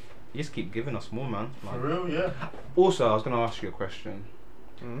hopefully, you just keep giving us more, man. For real, yeah. Also, I was gonna ask you a question.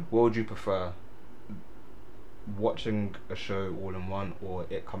 Mm. What would you prefer? Watching a show all in one, or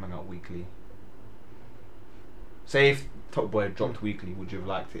it coming out weekly? Say if Top Boy dropped weekly, would you have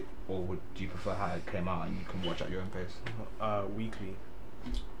liked it, or would you prefer how it came out and you can watch at your own pace? Weekly.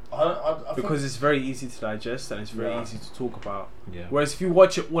 I think- Because it's very easy to digest and it's very Yeah. easy to talk about. Yeah. Whereas if you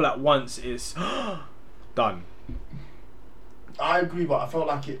watch it all at once, it's done. I agree, but I felt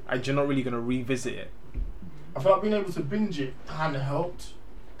like And you're not really going to revisit it. I felt like being able to binge it kind of helped,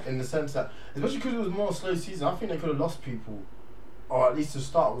 in the sense that, especially because it was more slow season. I think they could have lost people, or at least the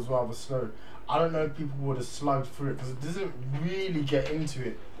start was rather slow. I don't know if people would have slugged through it because it doesn't really get into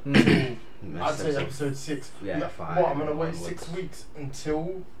it until I'd say episode 6. Yeah, 5. What, I'm gonna wait onwards. 6 weeks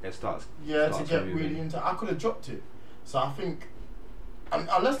until It starts. to starts get moving. really into. I could have dropped it. So I think,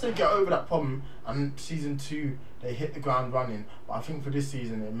 unless they get over that problem and season 2 they hit the ground running. But I think for this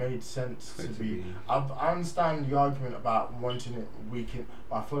season it made sense to be. I understand the argument about wanting it weekend,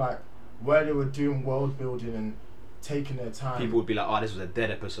 but I feel like where they were doing world building and taking their time. People would be like, "Oh, this was a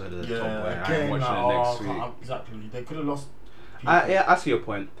dead episode of the Top Boy. I again, ain't watching like, it next week." exactly. They could have lost. Yeah, I see your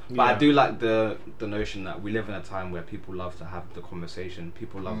point, but I Yeah. do like the notion that we live in a time where people love to have the conversation.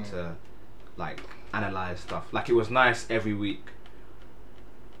 People love to like analyze stuff. Like it was nice every week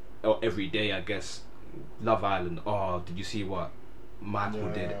or every day, I guess. Love Island. Oh, did you see what Michael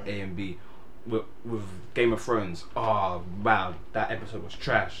did? A and B. With Game of Thrones. Oh wow, that episode was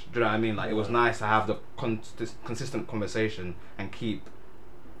trash. Do you know what I mean? Like it was nice to have the consistent conversation and keep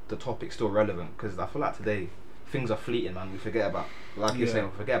the topic still relevant. Because I feel like today things are fleeting, man. We forget about, like you're saying,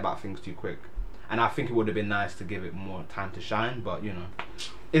 we forget about things too quick. And I think it would have been nice to give it more time to shine. But you know,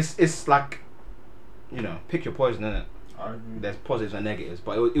 it's like, you know, pick your poison, innit? I agree. There's positives and negatives,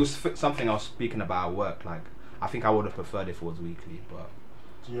 but it was something I was speaking about at work. Like I think I would have preferred if it was weekly, but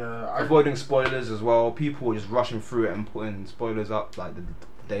avoiding spoilers as well. People were just rushing through it and putting spoilers up like the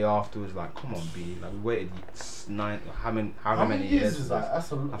day afterwards. Like, come on, B. Like we waited how many years is that?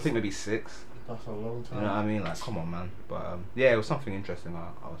 That's I think maybe 6. That's a long time. You know what I mean? Like, come on, man. But yeah, it was something interesting.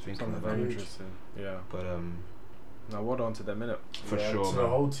 I was thinking Something about. very interesting. Yeah. But now well done to them, innit? for sure, To man. the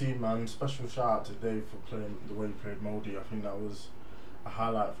whole team, man. Special shout out to Dave for playing the way he played Moldy. I think that was a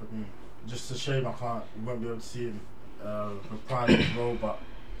highlight for me. Just a shame we won't be able to see him reprise his role, but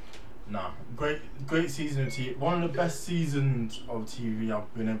nah, great season of TV. One of the best seasons of TV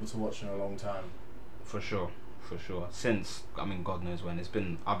I've been able to watch in a long time. For sure. Since God knows when I've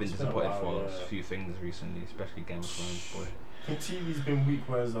been It's been a disappointed while, for yeah. a few things recently, especially Game of Thrones. Boy, I think TV's been weak,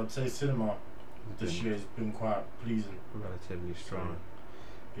 whereas I'd say cinema this been year has been quite pleasing. relatively strong.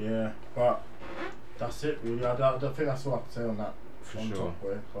 Yeah, but that's it really. I think that's all I can say on that. For on sure. Top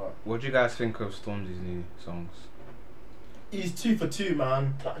Boy, but What do you guys think of Stormzy's new songs? he's 2 for 2,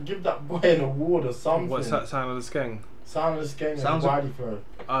 man. Give that boy an award or something. What's that Sound of the Skeng? Sound of the Skeng and Sounds Whitey throw.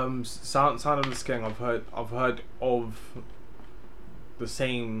 Sound of the Skeng. I've heard of the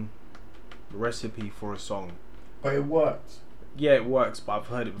same recipe for a song. But it worked. Yeah, it works, but I've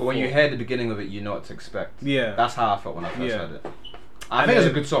heard it But before. when you hear the beginning of it, you know what to expect. Yeah. That's how I felt when I first Yeah. heard it. I And think it's a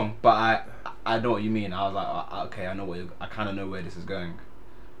then- good song, but I know what you mean. I was like, okay, I kind of know where this is going.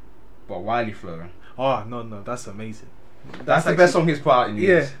 But Wiley Flow, Oh no, that's amazing. that's the best song he's put out in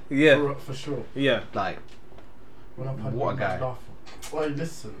years. Yeah. For sure. Yeah. Like, When I've had What a one guy. laugh. Well,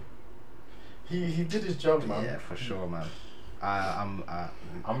 listen. He did his job, man. yeah, for sure, man.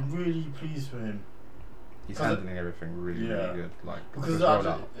 I'm really pleased for him. He's 'Cause handling everything really, yeah. really good. Like, Because just rolled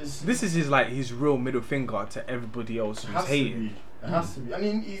out. This is his real middle finger to everybody else It who's has to hating. be. It has to be. I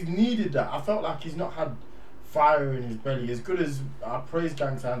mean, he's needed that. I felt like he's not had fire in his belly. As good as I praised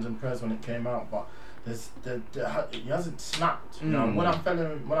Gangsta Hands and Prayers when it came out, but he hasn't snapped. You know, when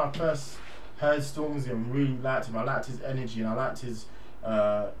I first heard Stormzy and really liked him, I liked his energy and I liked his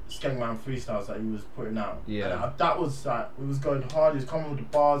Skengman freestyles that he was putting out. Yeah. And that was like, it was going hard. He was coming with the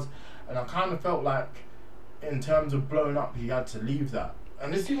bars, and I kind of felt like, in terms of blowing up, he had to leave that.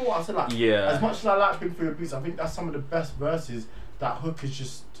 And it's even what I said, like, Yeah. as much as I like Big for Your Beats, I think that's some of the best verses. That hook is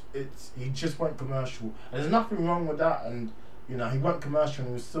just, he just went commercial. And there's nothing wrong with that, and you know, he went commercial and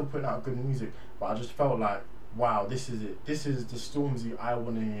he was still putting out good music. But I just felt like, wow, this is it. This is the Stormzy I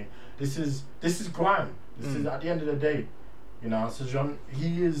want to hear. This is grime. This is, at the end of the day, you know, so John,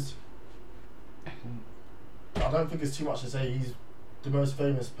 he is, I don't think it's too much to say he's the most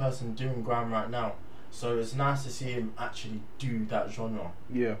famous person doing grime right now. So it's nice to see him actually do that genre.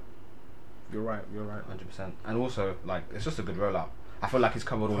 Yeah. You're right. 100%. And also, like, it's just a good rollout. I feel like he's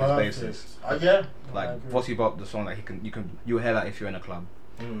covered all his bases. Yeah. Like, Vossi Bop, the song that you'll hear that if you're in a club.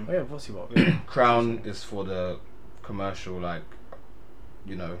 Mm. Oh yeah, Vossi Bop. Yeah. Crown is for the commercial, like,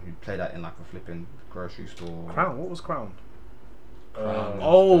 you know, you play that in like a flipping grocery store. Crown. What was Crown?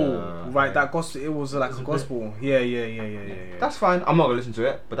 Crown. Right. That gospel. It was like It's a a gospel. Yeah. That's fine. I'm not gonna listen to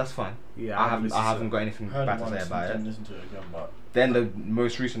it, but that's fine. Yeah. I haven't got anything Heard bad it to say once about and it. didn't listen to it again, but Then the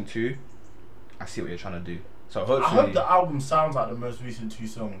most recent 2, I see what you're trying to do. So I hopefully, hope the album sounds like the most recent 2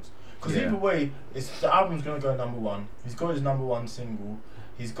 songs. Because Yeah. either way, the album's gonna go #1. He's got his #1 single.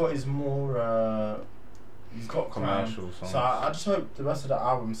 He's got his more. He's got commercial Crown. songs. So I just hope the rest of the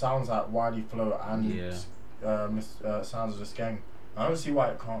album sounds like Wiley Flow and Yeah. Sounds of the Skeng. I don't see why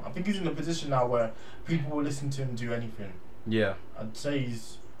it can't. I think he's in a position now where people will listen to him do anything. yeah. I'd say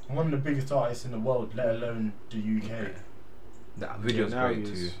he's one of the biggest artists in the world, let alone the UK. That video's now great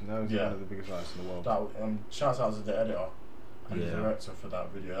he is. too. Now he's Yeah. one of the biggest artists in the world. That shouts out to the editor and the Yeah. director for that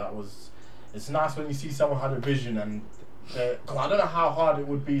video. It's nice when you see someone had a vision, and because I don't know how hard it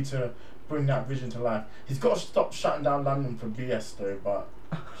would be to bring that vision to life. He's got to stop shutting down London for BS though, but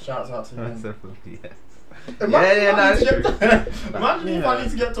Shouts out to him. Definitely, yes. Imagine if I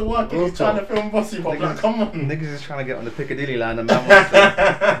need to get to work and he's trying to film Bossy Bop. Like, come on. Niggas is trying to get on the Piccadilly line and man wants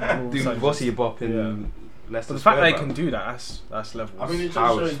to do Such- Bossy Bop in Yeah. Leicester But the fact that Square, he bro. can do that, that's levels. I mean, it just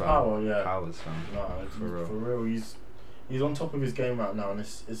Powers, shows fam. power, yeah. Powers, fam. No, For real. For real. He's on top of his game right now, and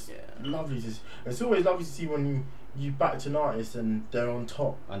it's Yeah. lovely to see. It's always lovely to see when you backed an artist and they're on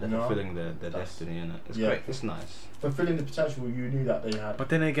top. And you they're know? fulfilling their That's- destiny, innit? It's yeah. great. It's nice. Fulfilling the potential you knew that they had. But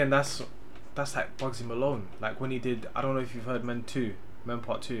then again, that's like Bugsy Malone. Like when he did, I don't know if you've heard Men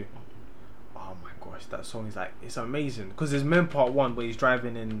Part 2. Oh my gosh, that song is like, it's amazing. Because there's Men Part 1 where he's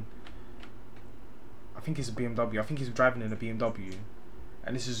driving in, I think it's a BMW. I think he's driving in a BMW.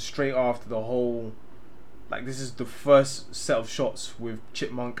 And this is straight after the whole, like this is the first set of shots with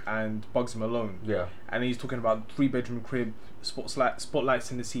Chipmunk and Bugsy Malone. Yeah. And he's talking about 3-bedroom crib,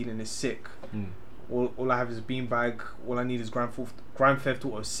 spotlights in the ceiling is sick. All I have is a beanbag. All I need is Grand Theft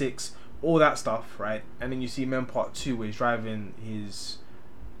Auto 6. All that stuff, right? And then you see Men Part 2 where he's driving his,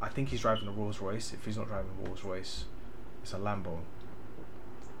 I think he's driving a Rolls Royce. If he's not driving a Rolls Royce, it's a Lambo.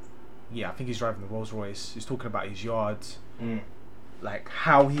 Yeah, I think he's driving the Rolls Royce. He's talking about his yards, like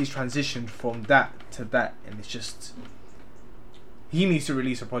how he's transitioned from that to that, and it's just, he needs to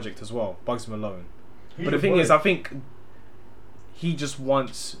release a project as well, Bugsy Malone. He's But the a thing boy. is, I think he just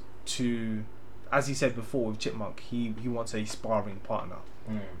wants to, as he said before with Chipmunk, he wants a sparring partner.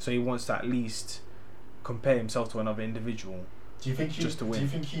 So he wants to at least compare himself to another individual. Do you think just to win. Do you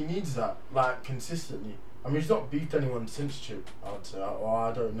think he needs that, like, consistently? I mean, he's not beefed anyone since Chip, I would say, or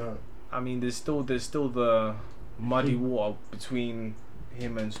I don't know. I mean, there's still the muddy water between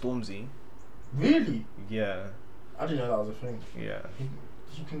him and Stormzy. Really? Yeah, I didn't know that was a thing. yeah.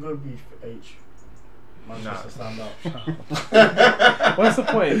 You can go beef H. Manchester Nah. stand up. What's the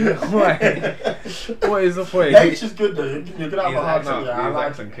point? Why? What is the point? H is good though. You're gonna have a hard time. His Yeah, I like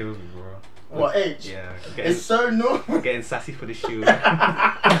accent it. kills me, bro. What H? Yeah. It's so normal. Getting sassy for the shoe.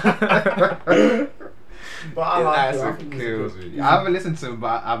 But I His like it. I accent think he's kills good. me. I haven't listened to him,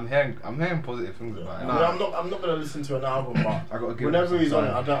 but I'm hearing positive things about I it. mean, I'm not gonna listen to an album, but I gotta give whenever him he's some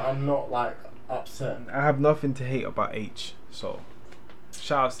on it, time. I'm not like upset. I have nothing to hate about H. So,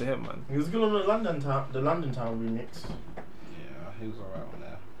 shout outs to him, man. He was good on the London Town remix, Yeah, he was alright on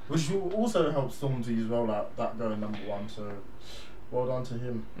there. which will also help Stormzy's roll out that going #1. So, well done to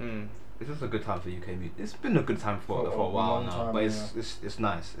him. It's just a good time for UK music. It's been a good time for a while long now, time, but yeah. it's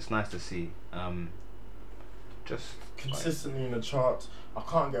nice. It's nice to see. Just Consistently in the charts. I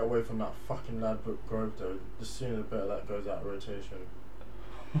can't get away from that fucking Ladbroke Grove though. The sooner the better that goes out of rotation.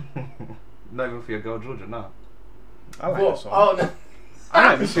 not even for your girl Georgia, nah. I like What? that song. Oh no. I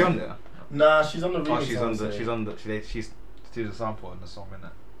like Is this she song. on there? Nah, she's on the remix. Oh, she's I on would the. say. She's did a sample in the song,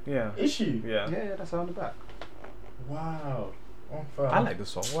 innit? Yeah. Is she? Yeah. Yeah, that's her on the back. Wow. Oh, fair. I like the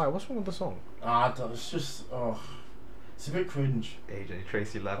song. Why? What's wrong with the song? It's just it's a bit cringe. AJ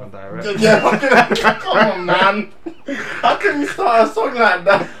Tracy live and direct. Yeah, come on, man. How can you start a song like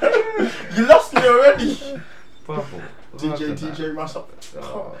that? You lost me already. Purple. DJ Mashup.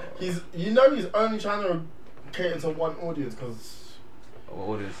 Oh. He's only trying to cater to one audience because.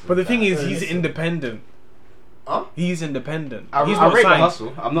 But the thing is, Hey, he's listen. independent. Huh? He's independent. I He's rate not the signed.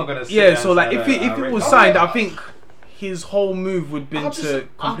 hustle. I'm not gonna say. Yeah, so like if I it rate was the signed, hustle. I think his whole move would been I just- to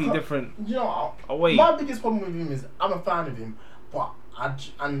I complete can't- different You know, away. my biggest problem with him is I'm a fan of him, but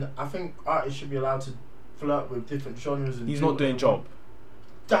I think artists should be allowed to flirt with different genres. And He's do not what doing they job. want.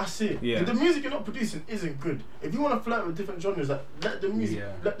 That's it. Yeah. If the music you're not producing isn't good, if you want to flirt with different genres, like, let the music,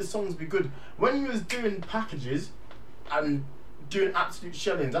 Yeah. let the songs be good. When you was doing packages and doing absolute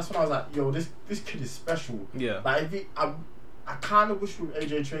shellings, that's when I was like, yo, this kid is special. Yeah. Like if I kind of wish with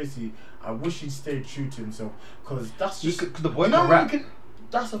AJ Tracy, I wish he'd stayed true to himself, because that's just Because the boy you know can when rap. you can,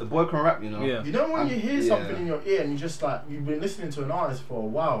 that's a The boy can rap, you know. Yeah. you know when you hear yeah. something in your ear and you just like you've been listening to an artist for a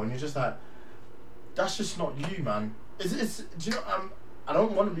while and you're just like, that's just not you, man. It's do you know I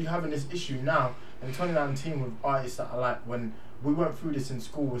don't want to be having this issue now in 2019 with artists that are like when we went through this in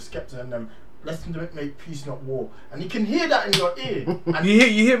school with Skepta and them. Let's make peace, not war, and you can hear that in your ear. And You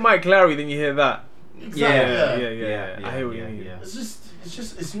hear Mike Larry, then you hear that. exactly, Yeah. I hear what you mean. yeah.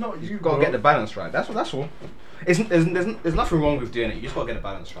 It's not you. You gotta bro. get the balance right. That's all. There's nothing wrong with doing it. You just gotta get the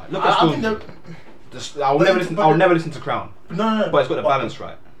balance right. Look at I think Stormzy. I'll never listen to Crown. no, But it's got the balance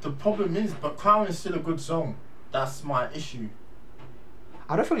right. The problem is, but Crown is still a good song. That's my issue.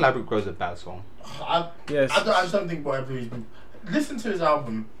 I don't think Ladbroke Grows a bad song. Yes. I just don't think whatever he's been. Listen to his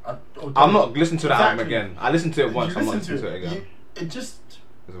album. I'm not listening to the album Exactly. again. I listened to it once. You I'm not listen listening to it again. It just.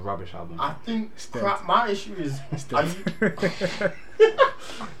 It's a rubbish album. I think It's dead. my issue is. It's Are dead. you,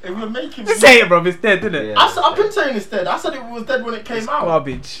 If you're making Just say it, bro. It's dead, isn't it? Yeah. I've been saying it's dead. I said it was dead when it came It's out.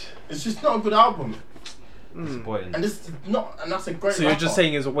 garbage. It's just not a good album. Disappointing. And this is not, and that's a great. So you're rapper. just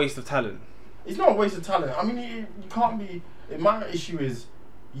saying it's a waste of talent. It's not a waste of talent. I mean, you can't be. My issue is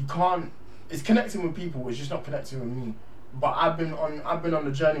you can't. It's connecting with people. It's just not connecting with me. But I've been on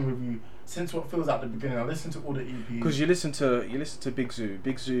the journey with you since what feels like the beginning. I listened to all the EPs. Because you listen to Big Zoo.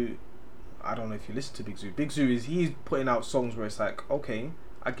 Big Zoo, I don't know if you listen to Big Zoo. Big Zoo he's putting out songs where it's like, okay,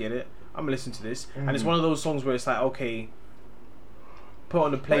 I get it. I'm gonna listen to this, and it's one of those songs where it's like, okay, put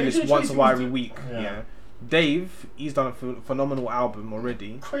on the playlist once a while every week. Yeah. Dave, he's done a phenomenal album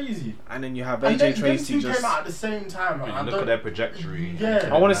already. Crazy. And then you have And AJ them Tracy. two Just came out at the same time. Like, I Look don't- at their trajectory. Yeah.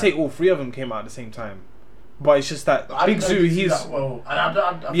 I want to say all three of them came out at the same time, but it's just that I Big didn't know Zoo, Big Zoo he's that well. And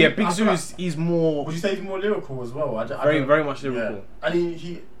I yeah, think- Big I Zoo feel he's more Would you say he's more lyrical as well? very much lyrical. Yeah. And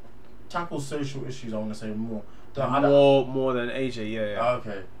he tackles social issues. I want to say more. I don't- more than AJ. Yeah.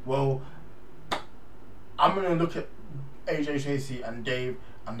 Okay. Well, I'm gonna look at AJ Tracy and Dave,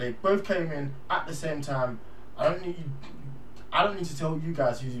 and they both came in at the same time. I don't need to tell you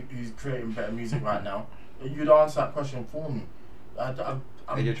guys who's creating better music right now. You'd answer that question for me. I'm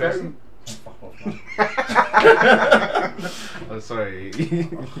AJ very. Tracy? Oh, fuck off, man. Oh, sorry.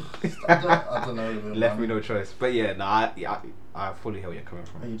 I don't know. Left me no choice. But yeah, I fully hear where you're coming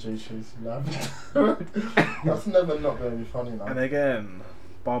from. AJ Tracy, love. That's never not going to be funny, man. And again,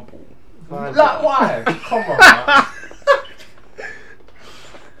 Bubble. Like, why? Come on, man.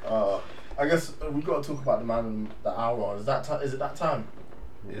 I guess we got to talk about the man in the hour. Is it that time?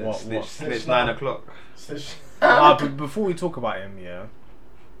 Yeah, What? Snitch now? 9 o'clock. But before we talk about him, yeah,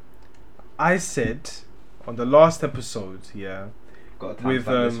 I said on the last episode, yeah, Got a with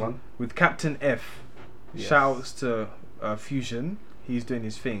this one. with Captain F. Yes. Shout outs to Fusion. He's doing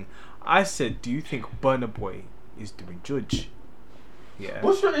his thing. I said, do you think Burna Boy is doing Judge? Yeah.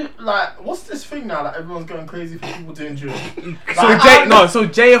 What's this thing now that everyone's going crazy for people doing Judge? So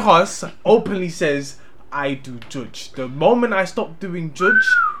Jay Huss openly says, I do Judge. The moment I stopped doing Judge,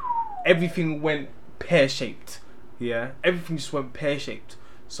 everything went pear shaped. Yeah, everything just went pear shaped.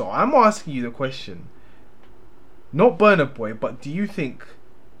 So I'm asking you the question, not Burna Boy, but do you think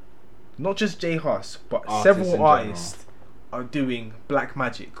not just Jay Huss, but Artists in several general. artists are doing Black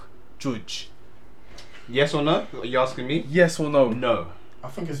Magic Judge? Yes or no? Are you asking me? Yes or no? No. I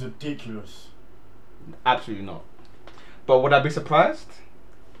think it's ridiculous. Absolutely not. But would I be surprised?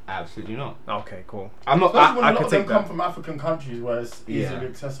 Absolutely not. Okay, cool. I'm not. Especially when I a lot could of them take come that. from African countries where it's easily Yeah.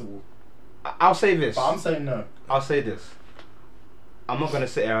 accessible. I'll say this. But I'm saying no. I'll say this. I'm not gonna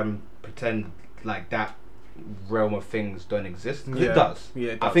sit here and pretend like that realm of things don't exist. 'Cause it does.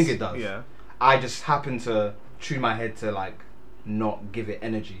 Yeah, it I does. think it does. Yeah. I just happen to tune my head to like not give it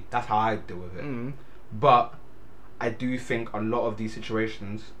energy. That's how I deal with it. Mm. But I do think a lot of these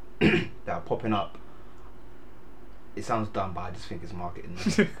situations that are popping up, it sounds dumb, but I just think it's marketing.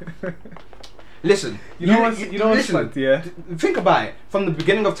 Listen, You know what's listen, mad, yeah? Think about it. From the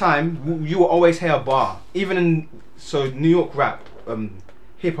beginning of time, you will always hear a bar. Even in New York rap,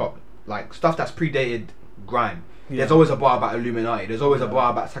 hip hop, like stuff that's predated grime. Yeah. There's always a bar about Illuminati. There's always a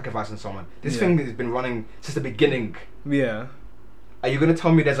bar about sacrificing someone. This thing has been running since the beginning. Yeah. Are you gonna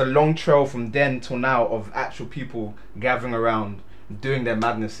tell me there's a long trail from then till now of actual people gathering around, doing their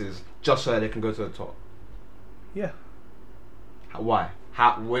madnesses just so that they can go to the top? Yeah. Why?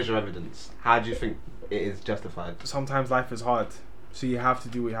 Where's your evidence? How do you think it is justified? Sometimes life is hard, so you have to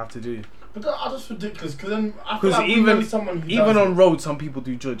do what you have to do. But that's just ridiculous because then I feel Because like we know even someone who even does on it. road, some people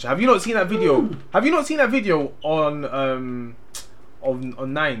do judge. Have you not seen that video? Have you not seen that video on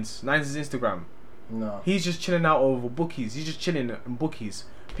Nines Instagram? No. He's just chilling out over bookies. He's just chilling in bookies.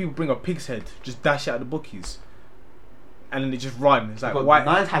 People bring a pig's head, just dash it at the bookies, and then they just run. It's like, But why?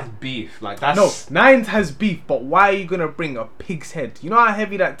 Nines has beef. Like that's No, Nines has beef, but why are you gonna bring a pig's head? You know how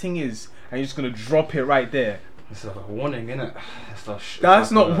heavy that thing is, and you're just gonna drop it right there. It's like a warning, innit?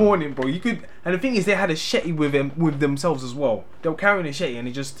 That's not warning, bro. You could, and the thing is, they had a shetty with themselves as well. They were carrying a shetty, and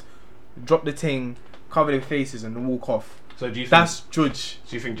they just dropped the thing, cover their faces, and walk off. So do you think That's judge.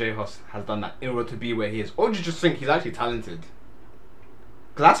 Do you think J Hus has done that in order to be where he is, or do you just think he's actually talented?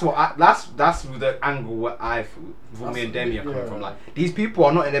 Because that's the angle where me and Demi are coming from. Like, these people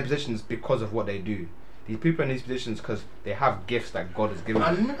are not in their positions because of what they do. These people are in these positions because they have gifts that God has given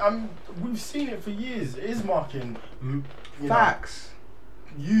them. And we've seen it for years. It is marking. Facts.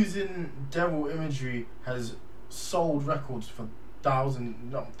 Using devil imagery has sold records for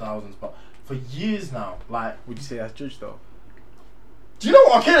not thousands, but for years now. Like, Would you say that's judge though? do you know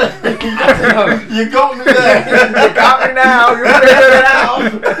what, kid? You got me there. You got me now. You figured it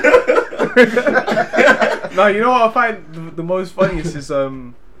out. No, you know what I find the most funniest is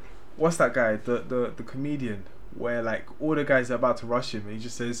what's that guy? The comedian where like all the guys are about to rush him and he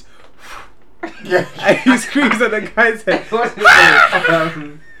just says Yeah. and he screams at the guy's head. What's his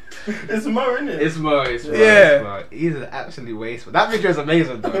name? It's Mo, innit? It's Mo. It's Mo. Yeah. It's Mo. He's an absolute wasteful. That video is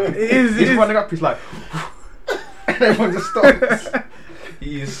amazing though. It is. He's running up. He's like, and everyone just stops.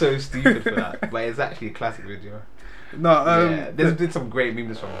 He is so stupid for that, but it's actually a classic video. No, Yeah, there's been some great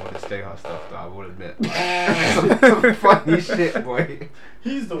memes from all this J Hus stuff, though, I will admit. some funny shit, boy.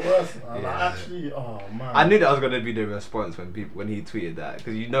 He's the worst, man. Yeah. Like, actually, oh man. I knew that was gonna be the response when he tweeted that,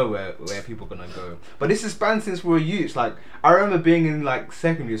 because you know where people are gonna go. But this is spanned since we were youths. Like I remember being in like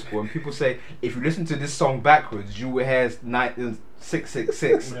secondary school, and people say if you listen to this song backwards, you will hear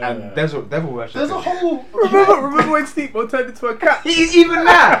 666 Yeah. and Devil Worship. There's a whole. remember when Steeple turned into a cat? Even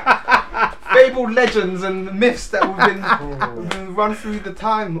that fabled legends and myths that we've been run through the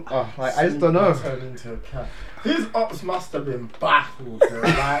time. Oh, like, I just don't know. Turned into a cat. His ops must have been baffled. Bro.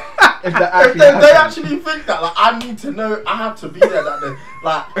 Like, If that if actually they happened. actually think that, like, I need to know, I have to be there that day.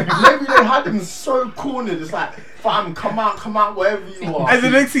 Like, maybe they had him so cornered. It's like, fam, come out, wherever you are. And the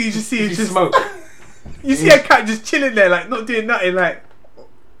next thing you just see You is just smoke. you see a cat just chilling there, like not doing nothing, like.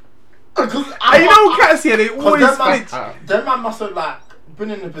 Because And you know what cats here? They always flinch. Them man must have like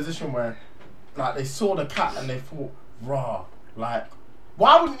been in a position where, like, they saw the cat and they thought, rah, like,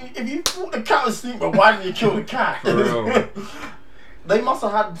 why wouldn't you? If you thought the cat was sleeping, why didn't you kill the cat? For real. They must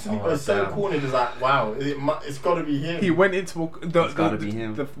have had sleeper so damn. cornered. It's like, wow, it's got to be him. He went into a, It's gotta be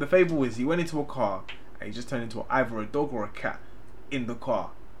him. The fable is he went into a car and he just turned into either a dog or a cat in the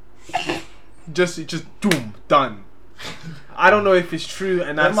car. just doom done. I don't know if it's true,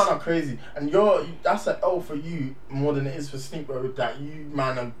 and Them that's man are crazy, and that's an L for you more than it is for Sneakbo. That you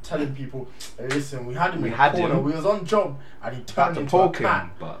man are telling people, hey, listen, we had him in the corner. We was on job, and he turned into a cat.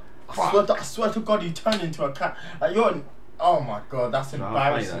 But I swear to God, he turned into a cat. Like oh my God, that's No,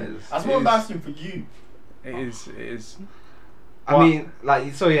 embarrassing. that is. That's It more is. embarrassing for you. it is. I mean,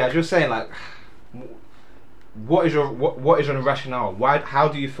 like, so yeah, just saying, like, what is your rationale? How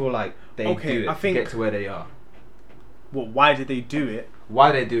do you feel like they do it I think- to get to where they are? Well, why did they do it?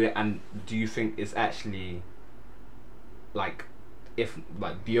 Why they do it, and do you think it's actually like, if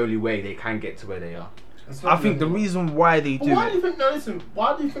like the only way they can get to where they are? It's not I think the only- reason why they But do why do it. you think? No, listen.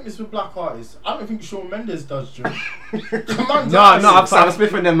 Why do you think this with black artists? I don't think Shawn Mendes does, Joe. I've- Sam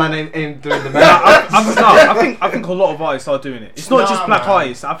Smith and them man ain't doing the No, man. I think a lot of artists are doing it. It's not just black man.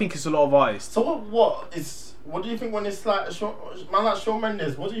 artists. I think it's a lot of artists. So what do you think when it's like man like Shawn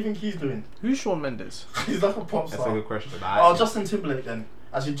Mendes? What do you think he's doing? Who's Shawn Mendes? He's like a pop That's a star. good question. Oh, Justin Timberlake then.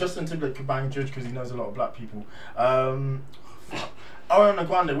 Actually, Justin Timberlake could bang Judge because he knows a lot of black people. Ariana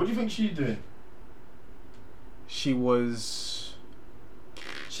Grande, what do you think she's doing? She was.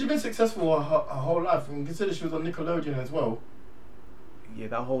 She's been successful her whole life, and consider she was on Nickelodeon as well. Yeah,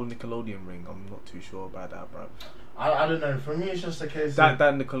 that whole Nickelodeon ring. I'm not too sure about that, bro. I don't know. For me, it's just a case That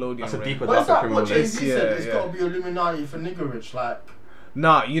of. Nickelodeon That's a ring. deeper What's darker that? What criminal. Jay-Z Yeah, said? It's yeah. got to be Illuminati for nigger rich. Like,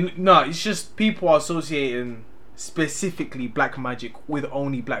 Nah, it's just people are associating specifically black magic with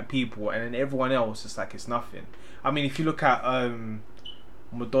only black people, and then everyone else is like it's nothing. I mean, if you look at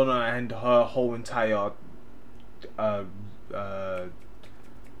Madonna and her whole entire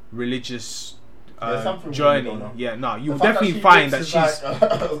religious There's something with journey, Madonna. yeah, no, you'll the fact definitely she find that mixes,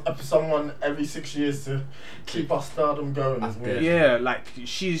 she's like, someone every 6 years to keep our stardom going. Is weird. yeah, like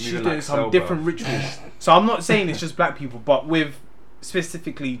she's Even doing like some Selva. different rituals. So I'm not saying it's just black people, but with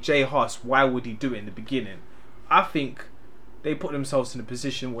specifically J Hus, why would he do it in the beginning? I think they put themselves in a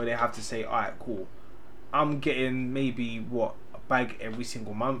position where they have to say, alright, cool, I'm getting maybe a bag every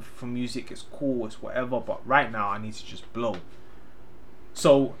single month from music, it's cool, it's whatever, but right now I need to just blow.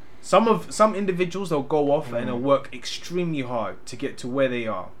 So some individuals, they'll go off and they'll work extremely hard to get to where they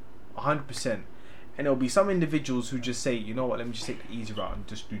are, 100%. And there'll be some individuals who just say, you know what, let me just take the easy route and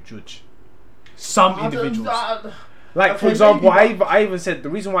just do judge. Some individuals. Like, for Okay, example, maybe, I even said, the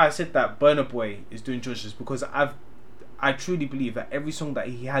reason why I said that Burna Boy is doing judge is because I truly believe that every song that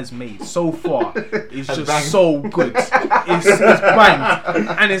he has made so far is Has just banged. so good. It's banged.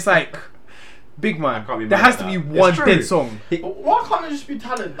 And it's like, big man, can't be there mad has at to that. be It's one true. dead song. But why can't it just be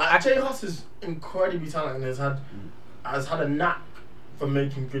talent? Like J Hus is incredibly talented and has had a knack for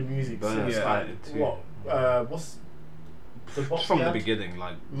making good music. Burna's since, talented too. What's the box From he the had? beginning,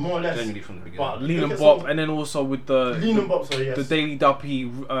 like More or less. generally from the beginning. But Lean look and at Bop, some- and then also with the Lean and Bop, sorry, yes. the Daily Duppy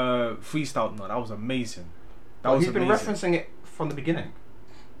freestyle. No, that was amazing. That was he's been amazing. referencing it from the beginning.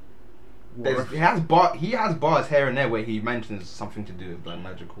 What He has bars here and there where he mentions something to do with like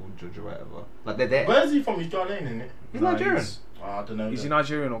magical judge or whatever. Like they're there. Where's he from? He's Ghanaian, isn't it? He's Nigerian. He's, I don't know. is he then.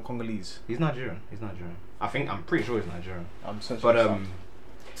 Nigerian or Congolese? He's Nigerian. I'm pretty sure he's Nigerian. I'm searching But this up.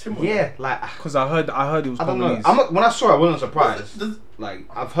 Timberland. Yeah, like Because I heard it was I don't know. Congolese. I'm not, when I saw it, I wasn't surprised. Does- Like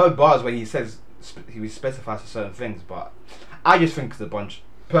I've heard bars where he says he specifies certain things, but I just think it's a bunch.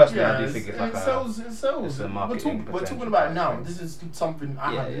 Personally, I do think it's like it sells. it's a We're marketing talking potential about it type now. thing. This is something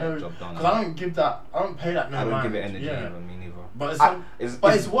I have no, job done. because I don't give that. I don't pay that no I don't mind. give it energy. Yeah. Either, me neither. But it's,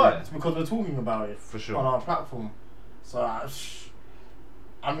 But it's worked because we're talking about it for sure. on our platform. So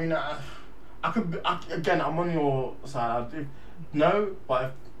I mean, I could again. I'm on your side. No, but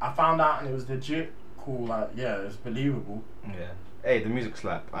if I found out and it was legit, cool. Like yeah, it's believable. Yeah. Hey, the music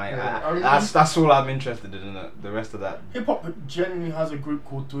slap. Yeah. That's all I'm interested in. The rest of that. Hip hop genuinely has a group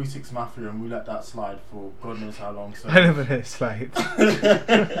called 36 Mafia, and we let that slide for God knows how long. So I never let it slide.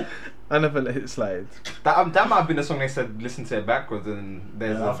 I never let it slide. That might have been the song they said listen to it backwards and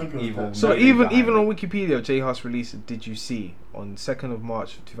there's Yeah, I think it was evil. that. So melody even behind on it. Wikipedia, J Hus released "Did You See" on 2nd of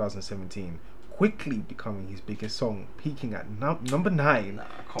March 2017, quickly becoming his biggest song, peaking at number 9. Nah,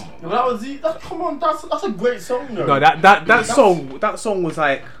 come on. Yeah, but that was come on, that's a great song though. No, that song was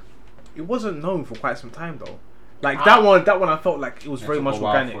like, it wasn't known for quite some time though. Like that one I felt like it was very took much a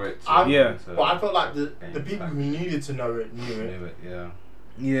while organic. for it to- Yeah. But I felt like the gain people back. who needed to know it knew it. Knew it, yeah.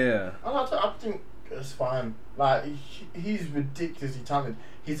 Yeah. And I think it's fine. Like he's ridiculously talented.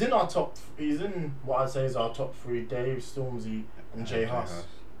 He's in our top. He's in what I'd say is our top 3: Dave, Stormzy, and J Hus.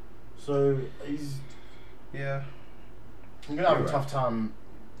 So he's. Yeah. I'm gonna have You're a tough time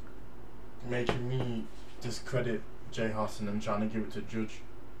making me discredit J Hus and then trying to give it to Judge.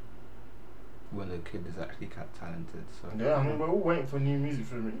 When the kid is actually talented, so Yeah, I mean we're all waiting for new music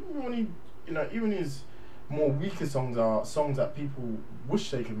from him. Even when even his more weaker songs are songs that people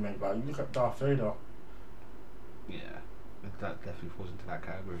wish they could make. Like you look at Darth Vader. yeah, that definitely falls into that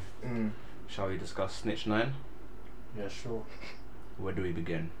category. Mm. Shall we discuss Snitch 9? Yeah, sure. Where do we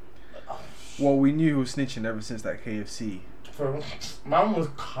begin? Well, we knew he was snitching ever since that KFC. Man was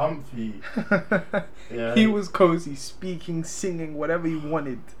comfy. Yeah. He was cozy, speaking, singing, whatever he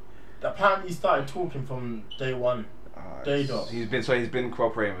wanted. Apparently he started talking from day one. Day dot. He's been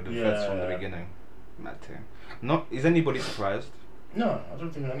cooperating with the feds from the Yeah. beginning. Mad thing. Not is anybody surprised? No, I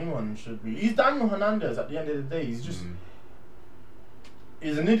don't think anyone should be. He's Daniel Hernandez at the end of the day. He's just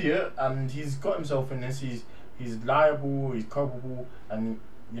he's an idiot and he's got himself in this. He's liable, he's culpable, and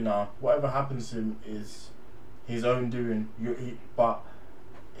whatever happens to him is his own doing. But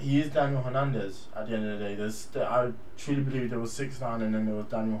he is Daniel Hernandez at the end of the day. I truly believe there was 6ix9ine and then there was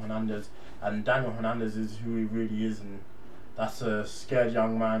Daniel Hernandez, and Daniel Hernandez is who he really is, and that's a scared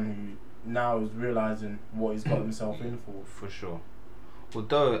young man who now is realizing what he's got himself in for. For sure.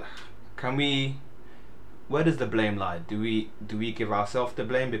 Although, where does the blame lie? Do we give ourselves the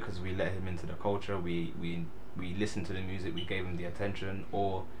blame because we let him into the culture? We listened to the music, we gave him the attention,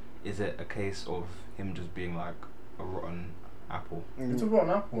 or is it a case of him just being like a rotten apple? It's a rotten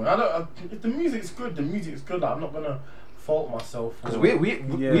apple. And if the music's good, the music's good. Like, I'm not gonna fault myself. Because we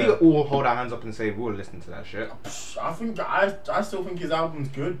all hold our hands up and say we'll listen to that shit. I still think his album's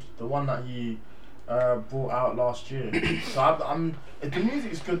good. The one that he brought out last year. So if the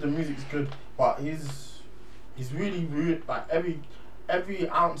music's good, the music's good. But he's really rude. Like every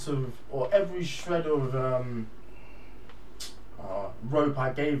ounce of or every shred of rope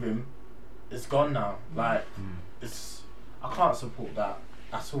I gave him, it's gone now. Like I can't support that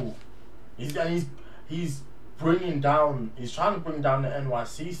at all. He's bringing down. He's trying to bring down the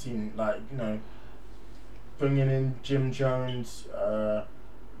NYC scene. Like bringing in Jim Jones,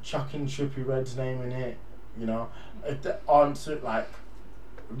 chucking Trippie Redd's name in it. If there aren't like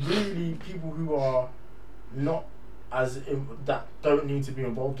really people who are not that don't need to be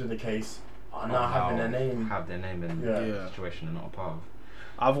involved in the case are now having their name. Have their name in the situation and not a part of.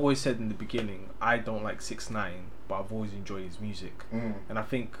 I've always said in the beginning, I don't like 6ix9ine, but I've always enjoyed his music. And I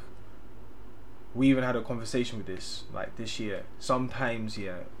think we even had a conversation with this, like this year. Sometimes,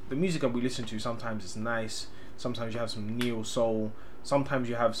 the music that we listen to, sometimes it's nice. Sometimes you have some neo soul. Sometimes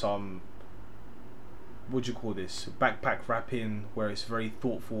you have some, what do you call this, backpack rapping, where it's very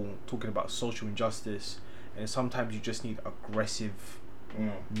thoughtful, talking about social injustice. And sometimes you just need aggressive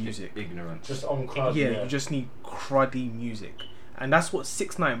music. Ignorance. Just on crud. You just need cruddy music. And that's what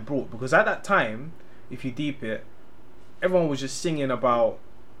 6ix9ine brought, because at that time, if you deep it, everyone was just singing about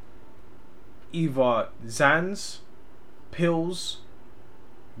either Xans, pills,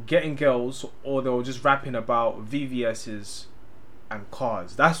 getting girls, or they were just rapping about VVS's and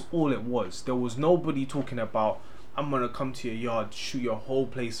cars. That's all it was. There was nobody talking about, I'm gonna come to your yard, shoot your whole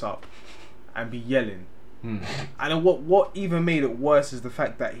place up, and be yelling. And then what even made it worse is the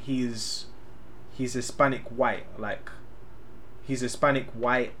fact that he's Hispanic white. Like, he's Hispanic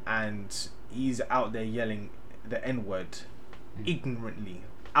white and he's out there yelling the N-word ignorantly.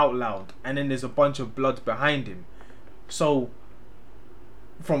 out loud, and then there's a bunch of blood behind him. So,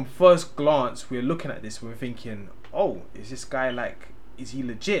 from first glance, we're looking at this, we're thinking, oh, is this guy like, is he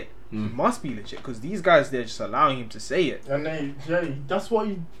legit? He must be legit, because these guys, they're just allowing him to say it. And that's what I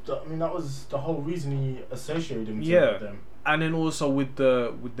mean, that was the whole reason he associated him Yeah. with them. And then also with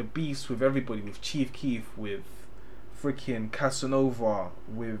the beefs with everybody, with Chief Keef, with freaking Casanova,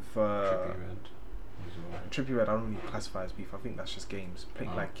 with Trippie Redd. I don't really classify as beef. I think that's just games,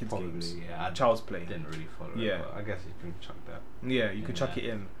 like kids games, Yeah, child's play. Didn't really follow. Yeah. It, but I guess you can chuck that. Yeah, you can chuck it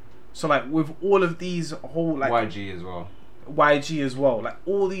in. So like with all of these whole like YG as well. YG as well, like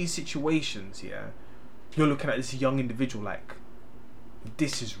all these situations, yeah, you're looking at this young individual like,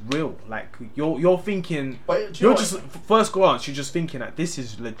 this is real. Like you're thinking, But you're just first glance, you're just thinking that this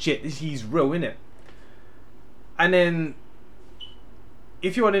is legit. He's real, innit? And then,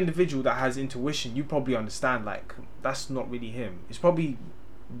 if you're an individual that has intuition, you probably understand like that's not really him. It's probably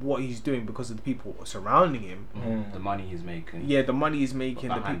what he's doing because of the people surrounding him. The money he's making. Yeah, the money he's making.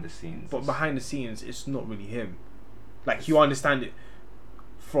 But behind the scenes. But behind the scenes, it's not really him. Like you understand it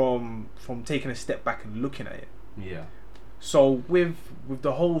from taking a step back and looking at it. Yeah. So with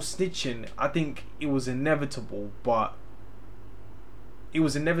the whole snitching, I think it was inevitable, but it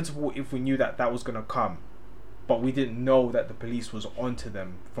was inevitable if we knew that was gonna come, but we didn't know that the police was onto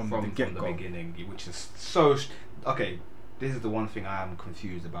them from the get-go. From the beginning, which is so okay. This is the one thing I am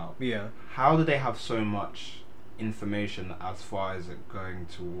confused about. Yeah. How do they have so much information as far as it going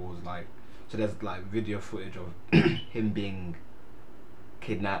towards like? So there's like video footage of him being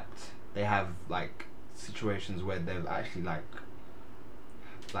kidnapped. They have like situations where they've actually like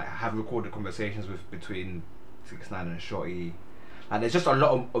have recorded conversations between 6ix9ine and Shorty. Like there's just a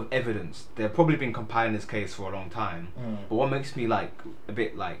lot of evidence. They've probably been compiling this case for a long time. But what makes me like a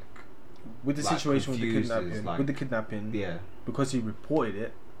bit like with the like, situation with the confused kidnapping, is, like, yeah, because he reported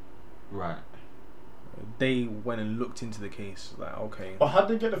it, right. they went and looked into the case. Like, okay, But how'd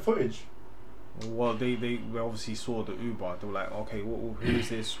they get the footage? well, they obviously saw the Uber. They were like, okay, who is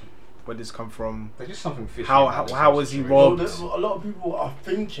this? Where did this come from? There's just something fishy. How was he situation. robbed? Well, a lot of people are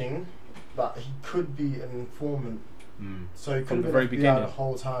thinking that he could be an informant, so he could From have the been very FBI beginning. the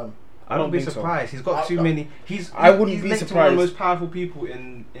whole time. I don't be think so. surprised. He's got too many. I wouldn't he's be linked to one of surprised. the most powerful people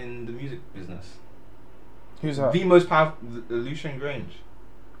in the music business. Who's that? The most powerful, Lucian Grange.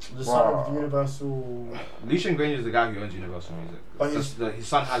 The son of Universal. Lucian Grange is the guy who owns Universal Music. But His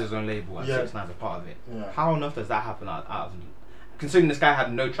son has his own label, and Yeah. 6ix9ine's a part of it. Yeah. How on earth does that happen out of? Considering this guy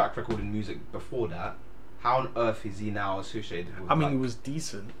had no track record in music before that, how on earth is he now associated with? I mean, like, he was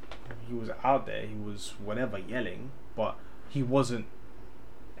decent. He was out there. He was whatever yelling, but he wasn't.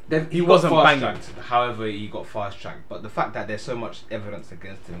 he wasn't got banging. fast tracked. However, he got fast tracked. But the fact that there's so much evidence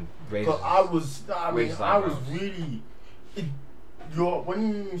against him raises. But I was eyebrows. really.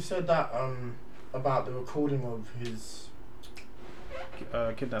 When you said that about the recording of his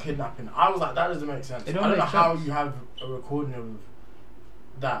kidnapping, I was like, that doesn't make sense. It I don't don't know make how sense. you have a recording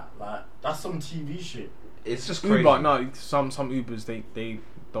of that. Like, that's some TV shit. It's just crazy. Uber, no, some Ubers they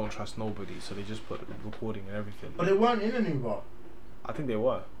don't trust nobody, so they just put recording and everything. But they weren't in an Uber. I think they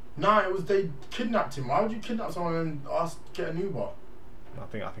were. No, it was they kidnapped him. Why would you kidnap someone and ask to get an Uber? I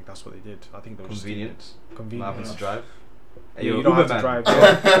think that's what they did. I think they were Convenience. Just What convenient. happens to drive? Yeah, Hey, you don't have to Uber man.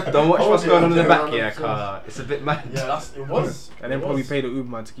 drive. Don't watch what's going on in the back, yeah, 100%. car. It's a bit mad. Yeah, it was. And then It probably was. pay the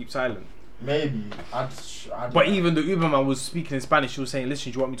Uberman to keep silent. Maybe. But even the Uberman was speaking in Spanish. He was saying,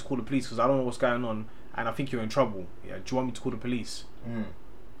 "Listen, do you want me to call the police? Because I don't know what's going on, and I think you're in trouble. Yeah, do you want me to call the police?"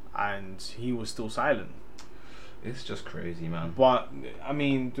 And he was still silent. It's just crazy, man. But I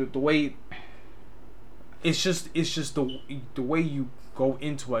mean, the way it's just the way you go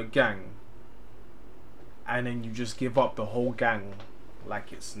into a gang, and then you just give up the whole gang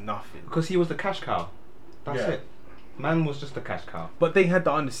like it's nothing. Because he was the cash cow. That's Yeah. it. Man was just a cash cow. But they had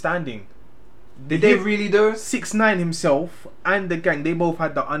the understanding. Did they really do? 6ix9ine himself and the gang, they both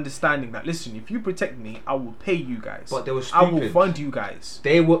had the understanding that, listen, if you protect me, I will pay you guys. But they were I will stupid. fund you guys.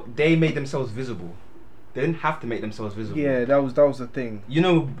 They made themselves visible. They didn't have to make themselves visible. Yeah, that was the thing. You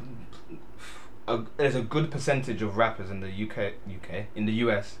know, there's a good percentage of rappers in the UK, in the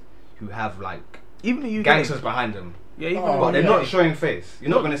US, who have like Even the UK. gangsters behind them. Yeah, even Oh, But they're yeah. not showing face. You're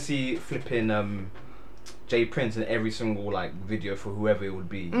not gonna see flipping Jay Prince in every single like video for whoever it would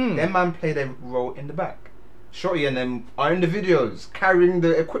be. Them man play their role in the back. Shorty and them are in the videos carrying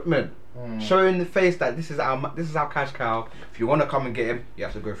the equipment, showing the face that this is our cash cow. If you want to come and get him, you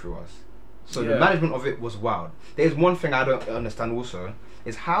have to go through us. So the Yeah. management of it was wild. There's one thing I don't understand also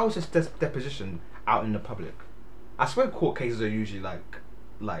is how is this deposition out in the public? I swear court cases are usually like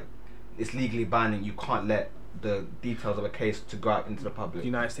it's legally binding. You can't let the details of a case to go out into the public. The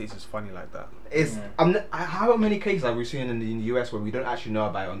United States is funny like that. It's Yeah. how many cases have we seen in the US where we don't actually know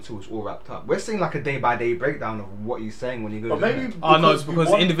about it until it's all wrapped up? We're seeing like a day by day breakdown of what he's saying when he goes. But in maybe there. Oh no, it's we because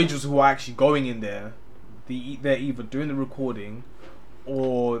want- individuals who are actually going in there, they're either doing the recording,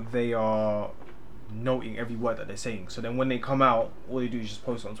 or they are noting every word that they're saying. So then when they come out, all they do is just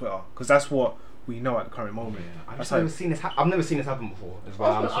post it on Twitter, because that's what we know at the current moment. I've That's just never how- seen this. I've never seen this happen before. Is why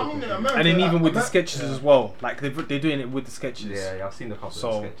I'm so I mean, in confused. America, And then even with the Amer- sketches yeah. as well, like they're doing it with the sketches. Yeah, I've seen a couple So,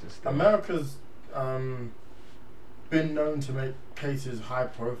 of sketches. Still. America's been known to make cases high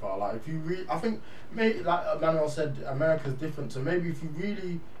profile. Like if you I think maybe like Manuel said, America's different. So maybe if you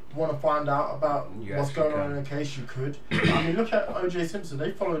really want to find out about You what's actually going on can. in a case, you could. I mean, look at O.J. Simpson.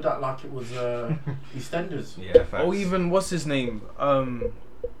 They followed that like it was EastEnders. Yeah, facts. Oh, even what's his name?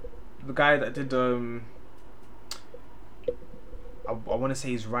 The guy that did I want to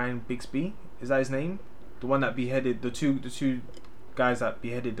say is Ryan Bixby. Is that his name? The one that beheaded the two guys that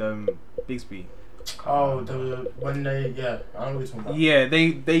beheaded Bixby. Oh, when they I know what you're talking about. Yeah,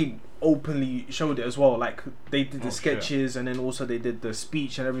 they openly showed it as well. Like they did the Oh, sketches and then also they did the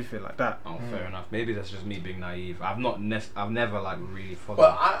speech and everything like that. Oh, fair enough. Maybe that's just me being naive. I've never like really followed.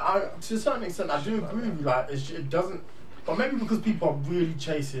 But I to a certain extent, I do agree with you. Like it doesn't, but maybe because people are really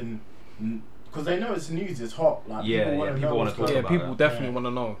chasing, because they know it's news, it's hot. Like Yeah, people yeah, want to people know wanna what's talk going Yeah, about on. people it. definitely Yeah. want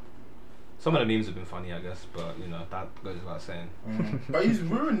to know. Some of the memes have been funny, I guess, but you know that goes without saying. But he's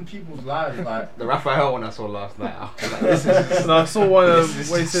ruined people's lives. Like The Raphael one I saw last night, I was like, this is No, I saw one this is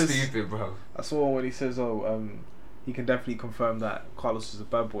where he just says, stupid, bro. I saw one when he says, he can definitely confirm that Carlos is a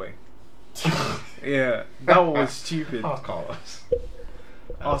bad boy. Yeah, that one was stupid. Ask Carlos.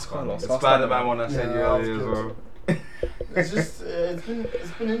 Ask Carlos. The Ask Spider-Man Spider-Man. one I sent you Yeah, that was earlier as good. well. it's just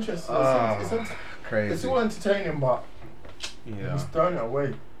it's been interesting. It's Crazy. all entertaining, but Yeah. he's throwing it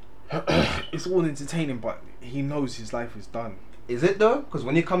away. It's all entertaining, but he knows his life is done. Is it though? Because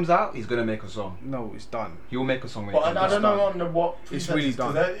when he comes out, he's gonna make a song. No, it's done. He will make a song when But he comes I don't out. know on the what It's pretenses, really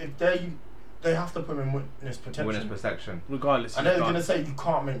 'cause done. if they have to put him in witness protection. Witness protection. Regardless, And it's they're done. gonna say you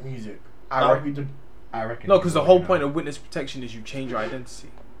can't make music. I That reckon. would be I reckon. No, he because the will, whole you know. point of witness protection is you change your identity.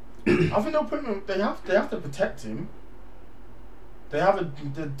 I think they'll put him. They have to protect him. They have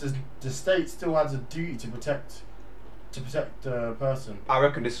the state still has a duty to protect the person. I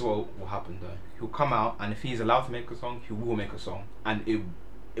reckon this is what will happen though. He'll come out, and if he's allowed to make a song, he will make a song, and it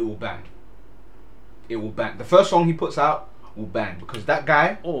will bang. It will bang. The first song he puts out will bang because that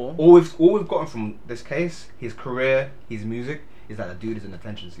guy. Or All we've gotten from this case, his career, his music, is that the dude is an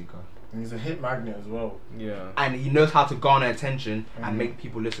attention seeker, And he's a hit magnet as well. yeah, and he knows how to garner attention Mhm. and make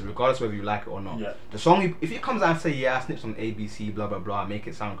people listen, regardless whether you like it or not. Yeah. The song, if he comes out and say, "Yeah, I snitched on ABC, blah blah blah," and make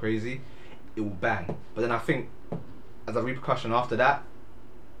it sound crazy, it will bang. But then I think, as a repercussion after that,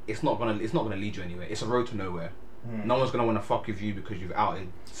 it's not gonna lead you anywhere. It's a road to nowhere. No one's gonna want to fuck with you because you've outed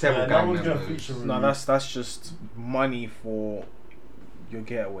several Yeah, gang no one's gonna members. feature with no, you. that's just money for your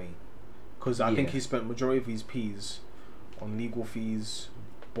getaway. Because I think Yeah. he spent majority of his P's on legal fees,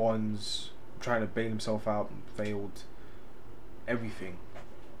 bonds, trying to bail himself out, failed, everything.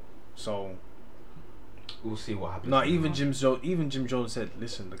 So We'll see what happens. no, even Jim Jones said,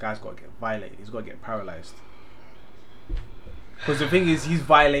 "Listen, the guy's got to get violated. He's got to get paralyzed." Because the thing is, he's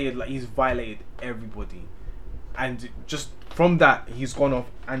violated everybody, and just from that, he's gone off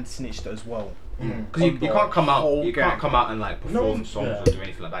and snitched as well. Because you can't come out, whole you gang. can't come out and like perform No, songs yeah. or do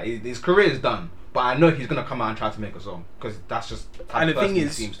anything like that. His career is done, but I know he's gonna come out and try to make a song because that's just the type And of the thing person he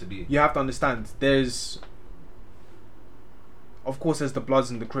is, seems to be. You have to understand, of course, there's the Bloods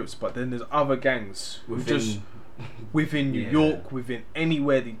and the Crips, but then there's other gangs within New Yeah. York, within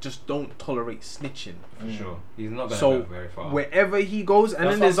anywhere, they just don't tolerate snitching. For sure, he's not gonna So go very far. wherever he goes, and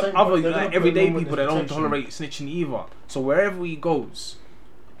That's then there's what I'm saying, other but they're gonna like, put everyday him on people that witness don't protection. tolerate snitching either. So wherever he goes,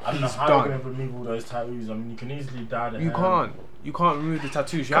 I don't know he's how done. they're gonna remove all those tattoos. I mean, you can easily dye the you hair. can't remove the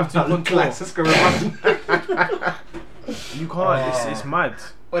tattoos. You have to Look contour. like Cisco Ramon. You can't. It's mad.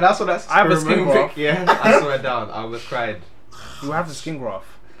 Well, that's what that's. I have a skin graft. Yeah, I swear down. I was cried. You have the skin graft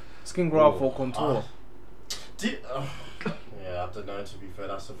or contour. Yeah, I don't know. To be fair,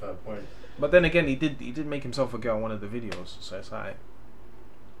 that's a fair point. But then again, he did make himself a girl in one of the videos, so it's alright.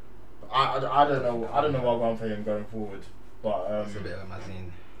 I don't know. I don't know what I'm playing going forward, but It's a bit of a mazine.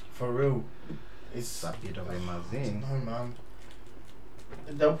 for real, it's It's a bit of a mazine. no man.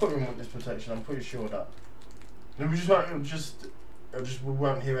 They'll put him with this protection. I'm pretty sure that. We we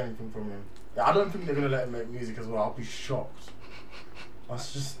won't hear anything from him. Yeah, I don't think they're gonna let him make music as well. I'll be shocked.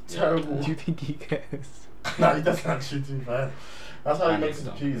 That's just terrible. Do you think he cares? No, he doesn't actually do that. That's how he And makes it's his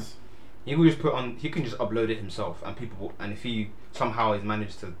done. peas. He can just put on. He can just upload it himself, and people. And if he somehow has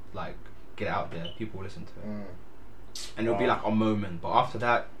managed to like get it out there, people will listen to it, and it'll Wow. be like a moment. But after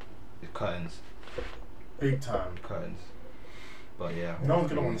that, it's curtains, Big time. curtains. But yeah, No one's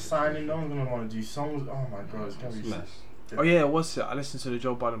gonna want to sign in. No one's gonna want to do songs. Oh my god, it's gonna it's be a mess. Oh yeah, what's it? I listened to the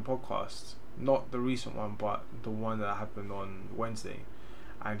Joe Biden podcast, not the recent one, but the one that happened on Wednesday,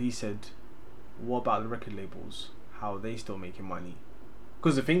 and he said, "What about the record labels? How are they still making money?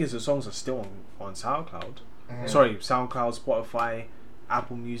 Because the thing is, the songs are still on SoundCloud. Sorry, SoundCloud, Spotify,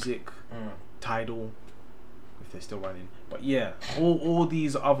 Apple Music, Tidal, if they're still running. But yeah, all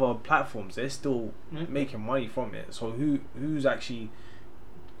these other platforms, they're still making money from it. So who's actually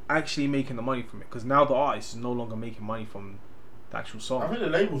making the money from it? Because now the artist is no longer making money from the actual I song. think the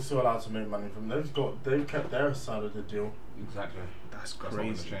label's still allowed to make money from. They've kept their side of the deal. Exactly. That's That's not gonna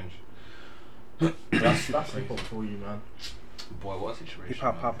crazy. change. That's hip hop for you, man. Boy, what a situation. Hip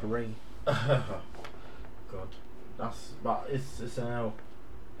hop man. hop array. God, but it's an L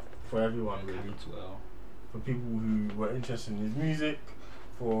for everyone really. Well, For people who were interested in his music,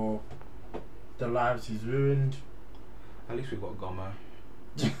 for the lives he's ruined. at least we got Gomo.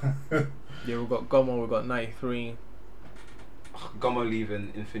 Yeah, we've got Gomo, we've got 93. Gomo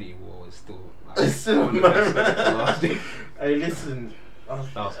leaving Infinity War is still. Like, It's still one of the best mad. last day. Hey, listen.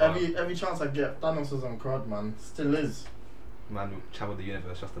 was Every chance I get, Thanos is on crowd, man. Still is. Man, travel the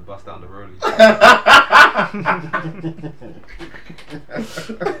universe just to bust down the rollie.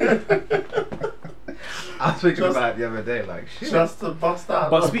 I was thinking Just- about it the other day, like shit. Just to bust out.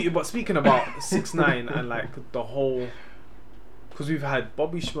 But speaking about 6ix9ine and like the whole, because we've had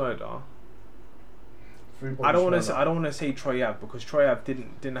Bobby Shmurda. I don't want to say Troy Ave, because Troy Ave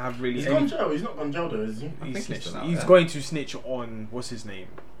didn't have really He's any. gone jail. He's not gone jail though, is he? I He think he's snitched. still out He's there. going to snitch on what's his name,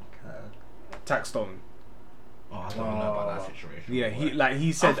 Taxstone. Oh, I don't know about that situation. Yeah,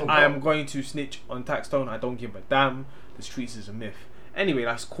 he said, I am going to snitch on Taxstone. I don't give a damn. The streets is a myth. Anyway,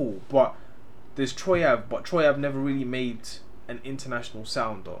 that's cool. But there's Troy Ave, but Troy Ave never really made an international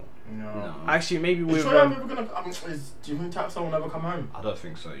sound though. No. Actually, maybe Is with Troy Ave ever gonna? Do you think Taxon will ever come home? I don't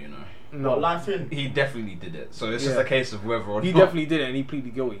think so. You know, no, What, life in? he definitely did it. So it's just Yeah. a case of whether or he not. definitely did it, and he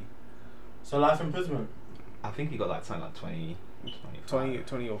pleaded guilty. So life imprisonment. I think he got like something like 20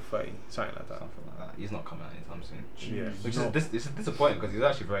 20 or 30, something like that. something like that. He's not coming out anytime soon. Yeah. Which No. is disappointing because he's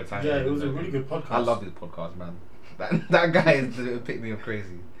actually very talented. Yeah, it was a really good podcast. I love his podcast, man. That guy is the epitome of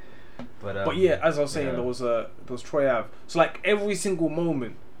crazy. But Yeah, as I was saying, yeah. there was Troy Ave. So like every single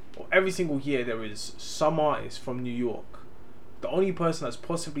moment or every single year, there is some artist from New York. The only person that's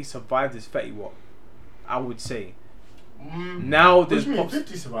possibly survived is Fetty Wap, I would say. Now What do there's you mean pops,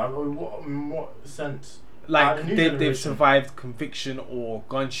 50 survived? Or in what sense? like the new they've generation. survived conviction or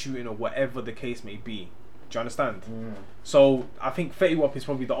gun shooting or whatever the case may be. Do you understand? So I think Fetty Wap is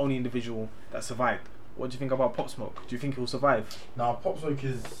probably the only individual that survived. What do you think about Pop Smoke? Do you think he'll survive? Now, Pop Smoke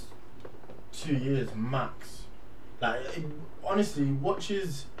is 2 years max. Like, honestly, watch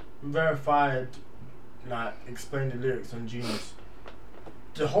his verified, like, explain the lyrics on Genius.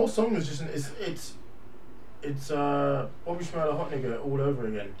 The whole song is just it's Bobby Shmurda Hot Nigga all over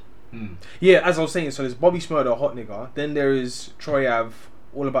again. Yeah, as I was saying, so there's Bobby Shmurda, Hot Nigga. Then there is Troy Ave,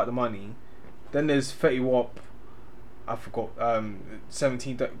 All About the Money. Then there's Fetty Wap, I forgot,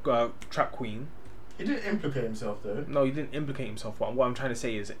 17 Trap Queen. He didn't implicate himself though. No, he didn't implicate himself. But what I'm trying to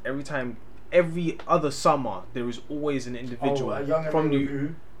say is, every other summer, there is always an individual a young from New.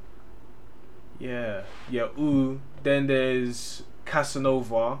 New. Yeah, Ooh. Then there's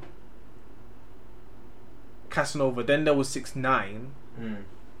Casanova. Then there was 6ix9ine.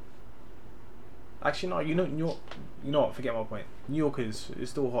 Actually, no. You know what? Forget my point. New York is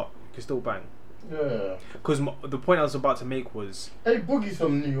still hot. You can still bang. Yeah. Because the point I was about to make was, Hey, Boogie's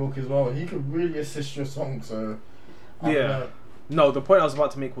from New York as well, and he could really assist your song. So. I don't know. no. The point I was about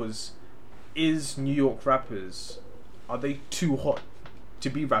to make was, is New York rappers, are they too hot to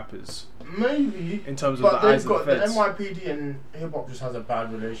be rappers Maybe. in terms of But the eyes they've of the got the feds? NYPD and hip hop just has a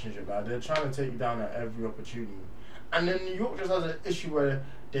bad relationship. Like they're trying to take you down at every opportunity, and then New York just has an issue where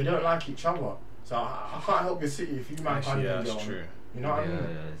they don't like each other. So I can't help your city if you man can't Actually, yeah, even get that's on. true. You know what I mean?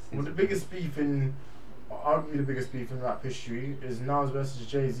 Well, the biggest beef in, arguably the biggest beef in rap history is Nas versus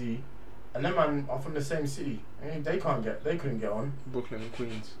Jay-Z, and them man are from the same city. And they couldn't get on. Brooklyn and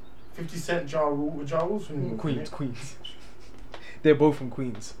Queens. 50 Cent, Ja Rule's from New York. Queens. They're both from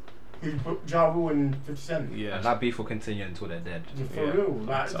Queens. Ja Rule and 50 Cent. Yeah. And that beef will continue until they're dead. For real,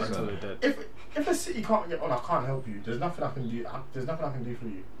 like So just- until they're dead. if a city can't get on, I can't help you. There's nothing I can do. There's nothing I can do for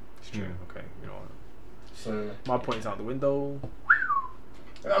you. It's true. Okay, you know what? So My point is out the window.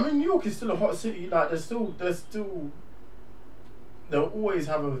 I mean, New York is still a hot city. Like they'll always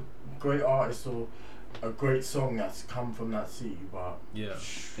have a great artist or a great song that's come from that city, but Yeah.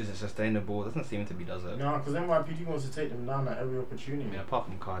 Is it sustainable? Doesn't seem to be, does it? no, because NYPD wants to take them down at every I opportunity. mean, apart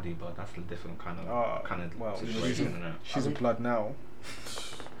from Cardi, but that's a different kind of Well, situation, isn't it? She's a blood now.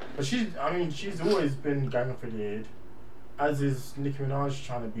 But she's always been gang affiliated, as is Nicki Minaj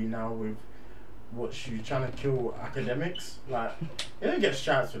trying to be now with what she's trying to kill academics. Like, you don't get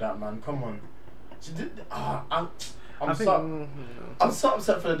shouts for that, man. Come on. She did. I'm so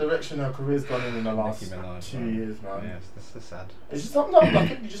upset for the direction her career's gone in the last Nicki Minaj, 2 man. years, man. Yes, this is sad. It's just sometimes I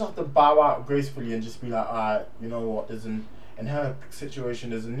think you just have to bow out gracefully and just be like, alright, you know what? In her situation,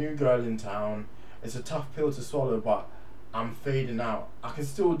 there's a new girl in town. It's a tough pill to swallow, but I'm fading out. I can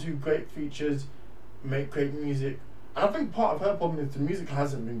still do great features, make great music, and I think part of her problem is the music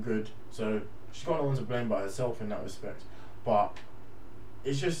hasn't been good. So she's got no one to blame but herself in that respect. But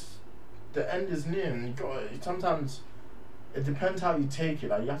it's just the end is near, and you got sometimes. It depends how you take it.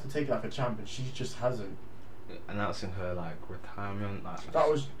 Like, you have to take it like a champ, and she just hasn't. Announcing her like retirement, like That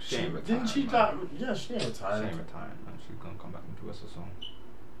was she ain't retired, didn't she man. like? Yeah, she ain't She retired. ain't retired, man. She's gonna come back and do us a song.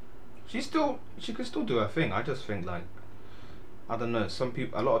 She can still do her thing. I just think like, I don't know.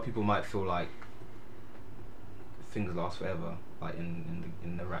 A lot of people might feel like things last forever, like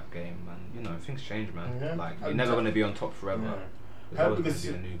in the rap game, and you know things change, man. Yeah. Like you're never gonna be on top forever. Yeah. There's Her always gonna biggest be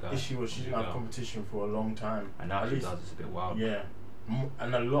a new guy. issue was she didn't have competition for a long time. And now At she least- does. It's a bit wild. Yeah,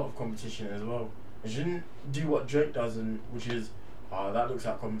 and a lot of competition as well. And she didn't do what Drake does, which is, that looks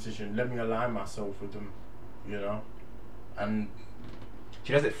like competition. Let me align myself with them, you know. And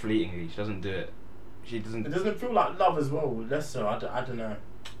She does it fleetingly. She doesn't do it. She doesn't. it doesn't feel like love as well. Less so. I don't know.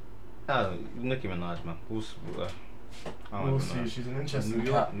 Oh, Nicki Minaj, man. I don't We'll even see. know. She's an interesting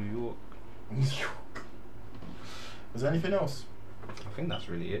New York, cat. New York. Is there anything else? I think that's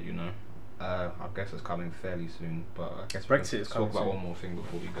really it, you know. I guess it's coming fairly soon, but I guess Brexit we is can coming talk about soon. one more thing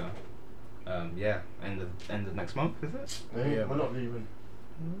before we go. Yeah, end of next month, is it? Yeah, We're man. not leaving.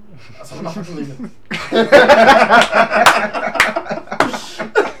 I'm not fucking leaving.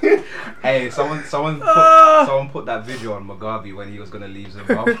 Hey, someone put that video on Mugabe when he was gonna leave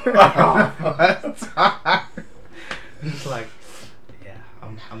Zimbabwe. It's like, yeah,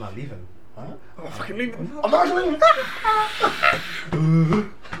 I'm not leaving. Huh? I'm fucking leaving. I'm not leaving.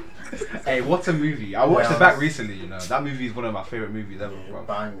 Hey, what's a movie? I watched Yeah, it back recently. You know, that movie is one of my favorite movies ever, Yeah, bro.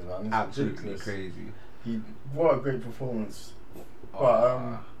 bangs, man. It's Absolutely ridiculous. crazy. What a great performance.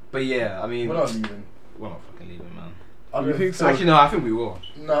 But yeah, I mean, We're not leaving. we're not fucking leaving, man. I You don't think so? Actually, no, I think we will.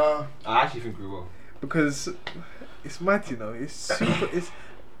 Nah. I actually think we will. Because it's mad, you know. It's super.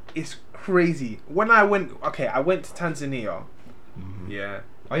 It's crazy. When I went to Tanzania. Yeah.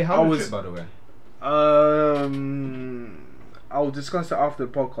 Oh, yeah, I how was was- it, by the way? I'll discuss it after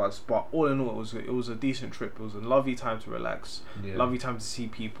the podcast. But all in all, it was a decent trip. It was a lovely time to relax. Yeah. Lovely time to see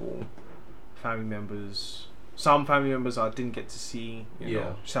people, family members. Some family members I didn't get to see. You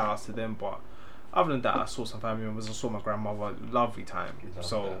know, shout outs to them. But other than that, I saw some family members. I saw my grandmother. Lovely time.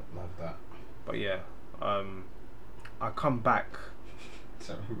 Love that. But yeah, I come back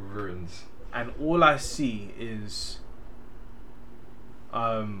So ruins. and all I see is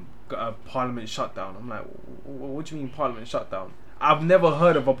a parliament shutdown. I'm like, what do you mean parliament shutdown? I've never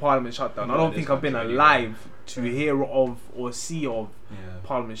heard of a parliament shutdown. I No, don't this think I've been country alive to hear of or see of Yeah.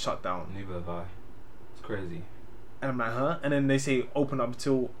 parliament shutdown. Neither have I. It's crazy. And I'm like, huh? And then they say open up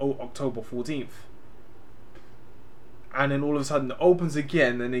until October 14th. And then all of a sudden it opens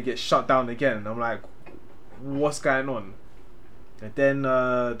again and it gets shut down again. And I'm like, what's going on? And then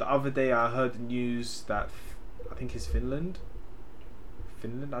the other day I heard the news that I think it's Finland,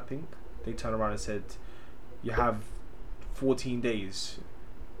 I think. They turned around and said, you have 14 days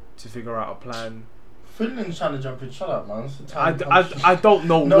to figure out a plan. Finland's trying to jump in. Shut up, man. It's a I, tiny I, country. I don't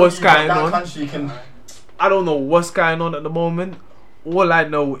know No, what's but going that on. country can. I don't know what's going on at the moment. All I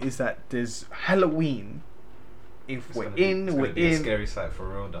know is that there's Halloween. If It's we're gonna be- in, it's we're gonna be a in. scary sight for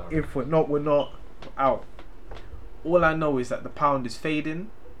real, dog. If we're not, we're not. Out. All I know is that the pound is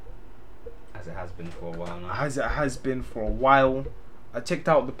fading, As it has been for a while now. as it has been for a while. I checked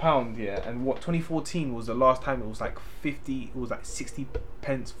out the pound, yeah, and 2014 was the last time it was like 60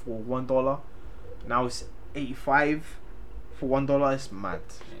 pence for $1. Now it's 85 for $1. It's mad.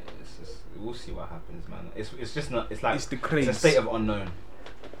 Yeah, it's just, we'll see what happens, man. It's just not. It's like It's the craze. It's a state of unknown.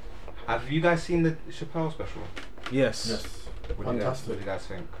 Have you guys seen the Chappelle special? Yes. Yes. What Fantastic. do you guys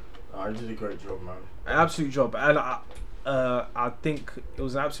think? I did a great job, man. An absolute job, and I think it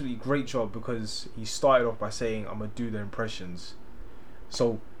was an absolutely great job because he started off by saying, "I'm gonna do the impressions."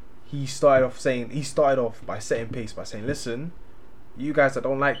 So he started off by setting pace by saying, "Listen, you guys that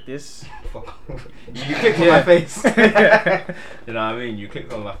don't like this, you clicked on my face. You know what I mean? You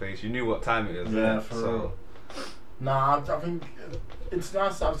clicked on my face. You knew what time it was. Yeah, for real. Nah, I think it's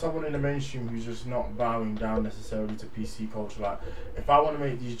nice to have someone in the mainstream who's just not bowing down necessarily to PC culture. Like, if I want to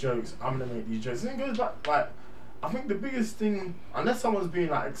make these jokes, I'm gonna make these jokes. And it goes back, like, I think the biggest thing, unless someone's being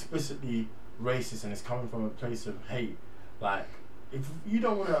like explicitly racist and it's coming from a place of hate, like, if you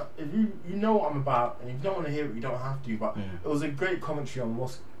don't wanna, if you know what I'm about, and if you don't wanna hear it, you don't have to. But it was a great commentary on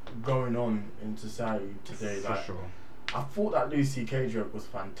what's going on in society today. For like, sure. I thought that Louis C.K. joke was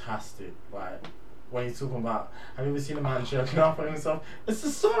fantastic. Like, when he's talking about, have you ever seen a man jerking off on himself? It's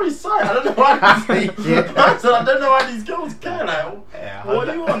a sorry sight. I don't know why I don't know why these girls care. Like, Yeah, what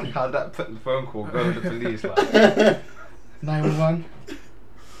do you want? How'd that phone call go to the police? Like 911.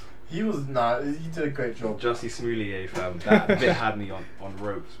 He did a great job. Jussie Smollett, fam. That bit had me on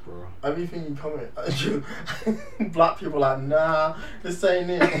ropes, bro. Everything you comment, black people like, nah, this ain't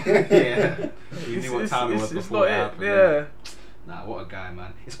it. Yeah. You knew what time it was before it happened. Yeah. Nah, what a guy,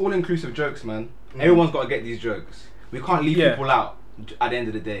 man. It's all inclusive jokes, man. Everyone's got to get these jokes. We can't leave people out at the end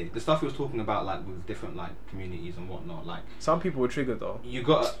of the day. The stuff he was talking about, like, with different, like, communities and whatnot, like... Some people were triggered, though. You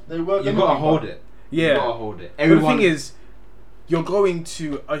gotta hold it. Yeah. You gotta hold it. But the thing is, you're going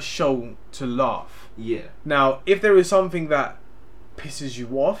to a show to laugh. Yeah. Now, if there is something that pisses you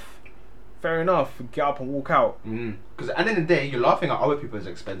off, fair enough, get up and walk out. Because at the end of the day, you're laughing at other people's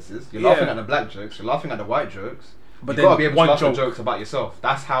expenses. You're laughing at the black jokes. You're laughing at the white jokes. But you gotta be able to laugh at jokes about yourself.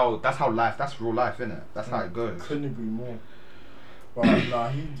 That's how life. That's real life, innit? That's how it goes. Couldn't agree more. But nah,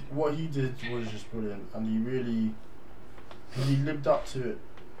 what he did was just brilliant, and he lived up to it.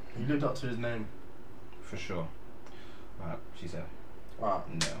 He lived up to his name. For sure. Right, she's there. Wow.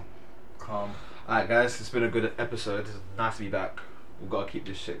 No. Calm. Alright, guys, it's been a good episode. It's nice to be back. We've got to keep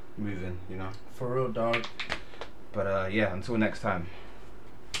this shit moving, you know? For real, dog. But yeah, until next time.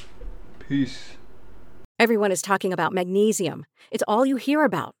 Peace. Everyone is talking about magnesium. It's all you hear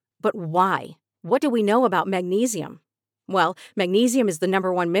about. But why? What do we know about magnesium? Well, magnesium is the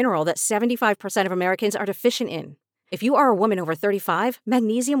 #1 mineral that 75% of Americans are deficient in. If you are a woman over 35,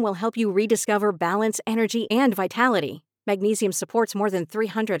 magnesium will help you rediscover balance, energy, and vitality. Magnesium supports more than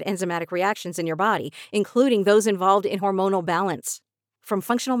 300 enzymatic reactions in your body, including those involved in hormonal balance. From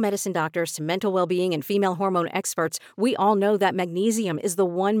functional medicine doctors to mental well-being and female hormone experts, we all know that magnesium is the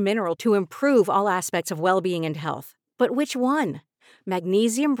one mineral to improve all aspects of well-being and health. But which one?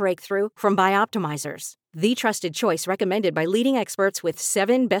 Magnesium Breakthrough from Bioptimizers, the trusted choice recommended by leading experts with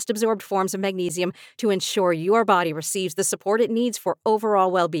 7 best-absorbed forms of magnesium to ensure your body receives the support it needs for overall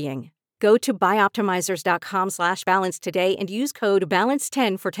well-being. Go to bioptimizers.com/balance today and use code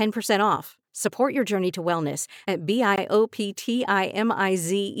BALANCE10 for 10% off. Support your journey to wellness at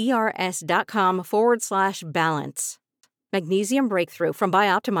bioptimizers.com/balance. Magnesium Breakthrough from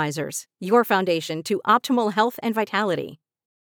Bioptimizers, your foundation to optimal health and vitality.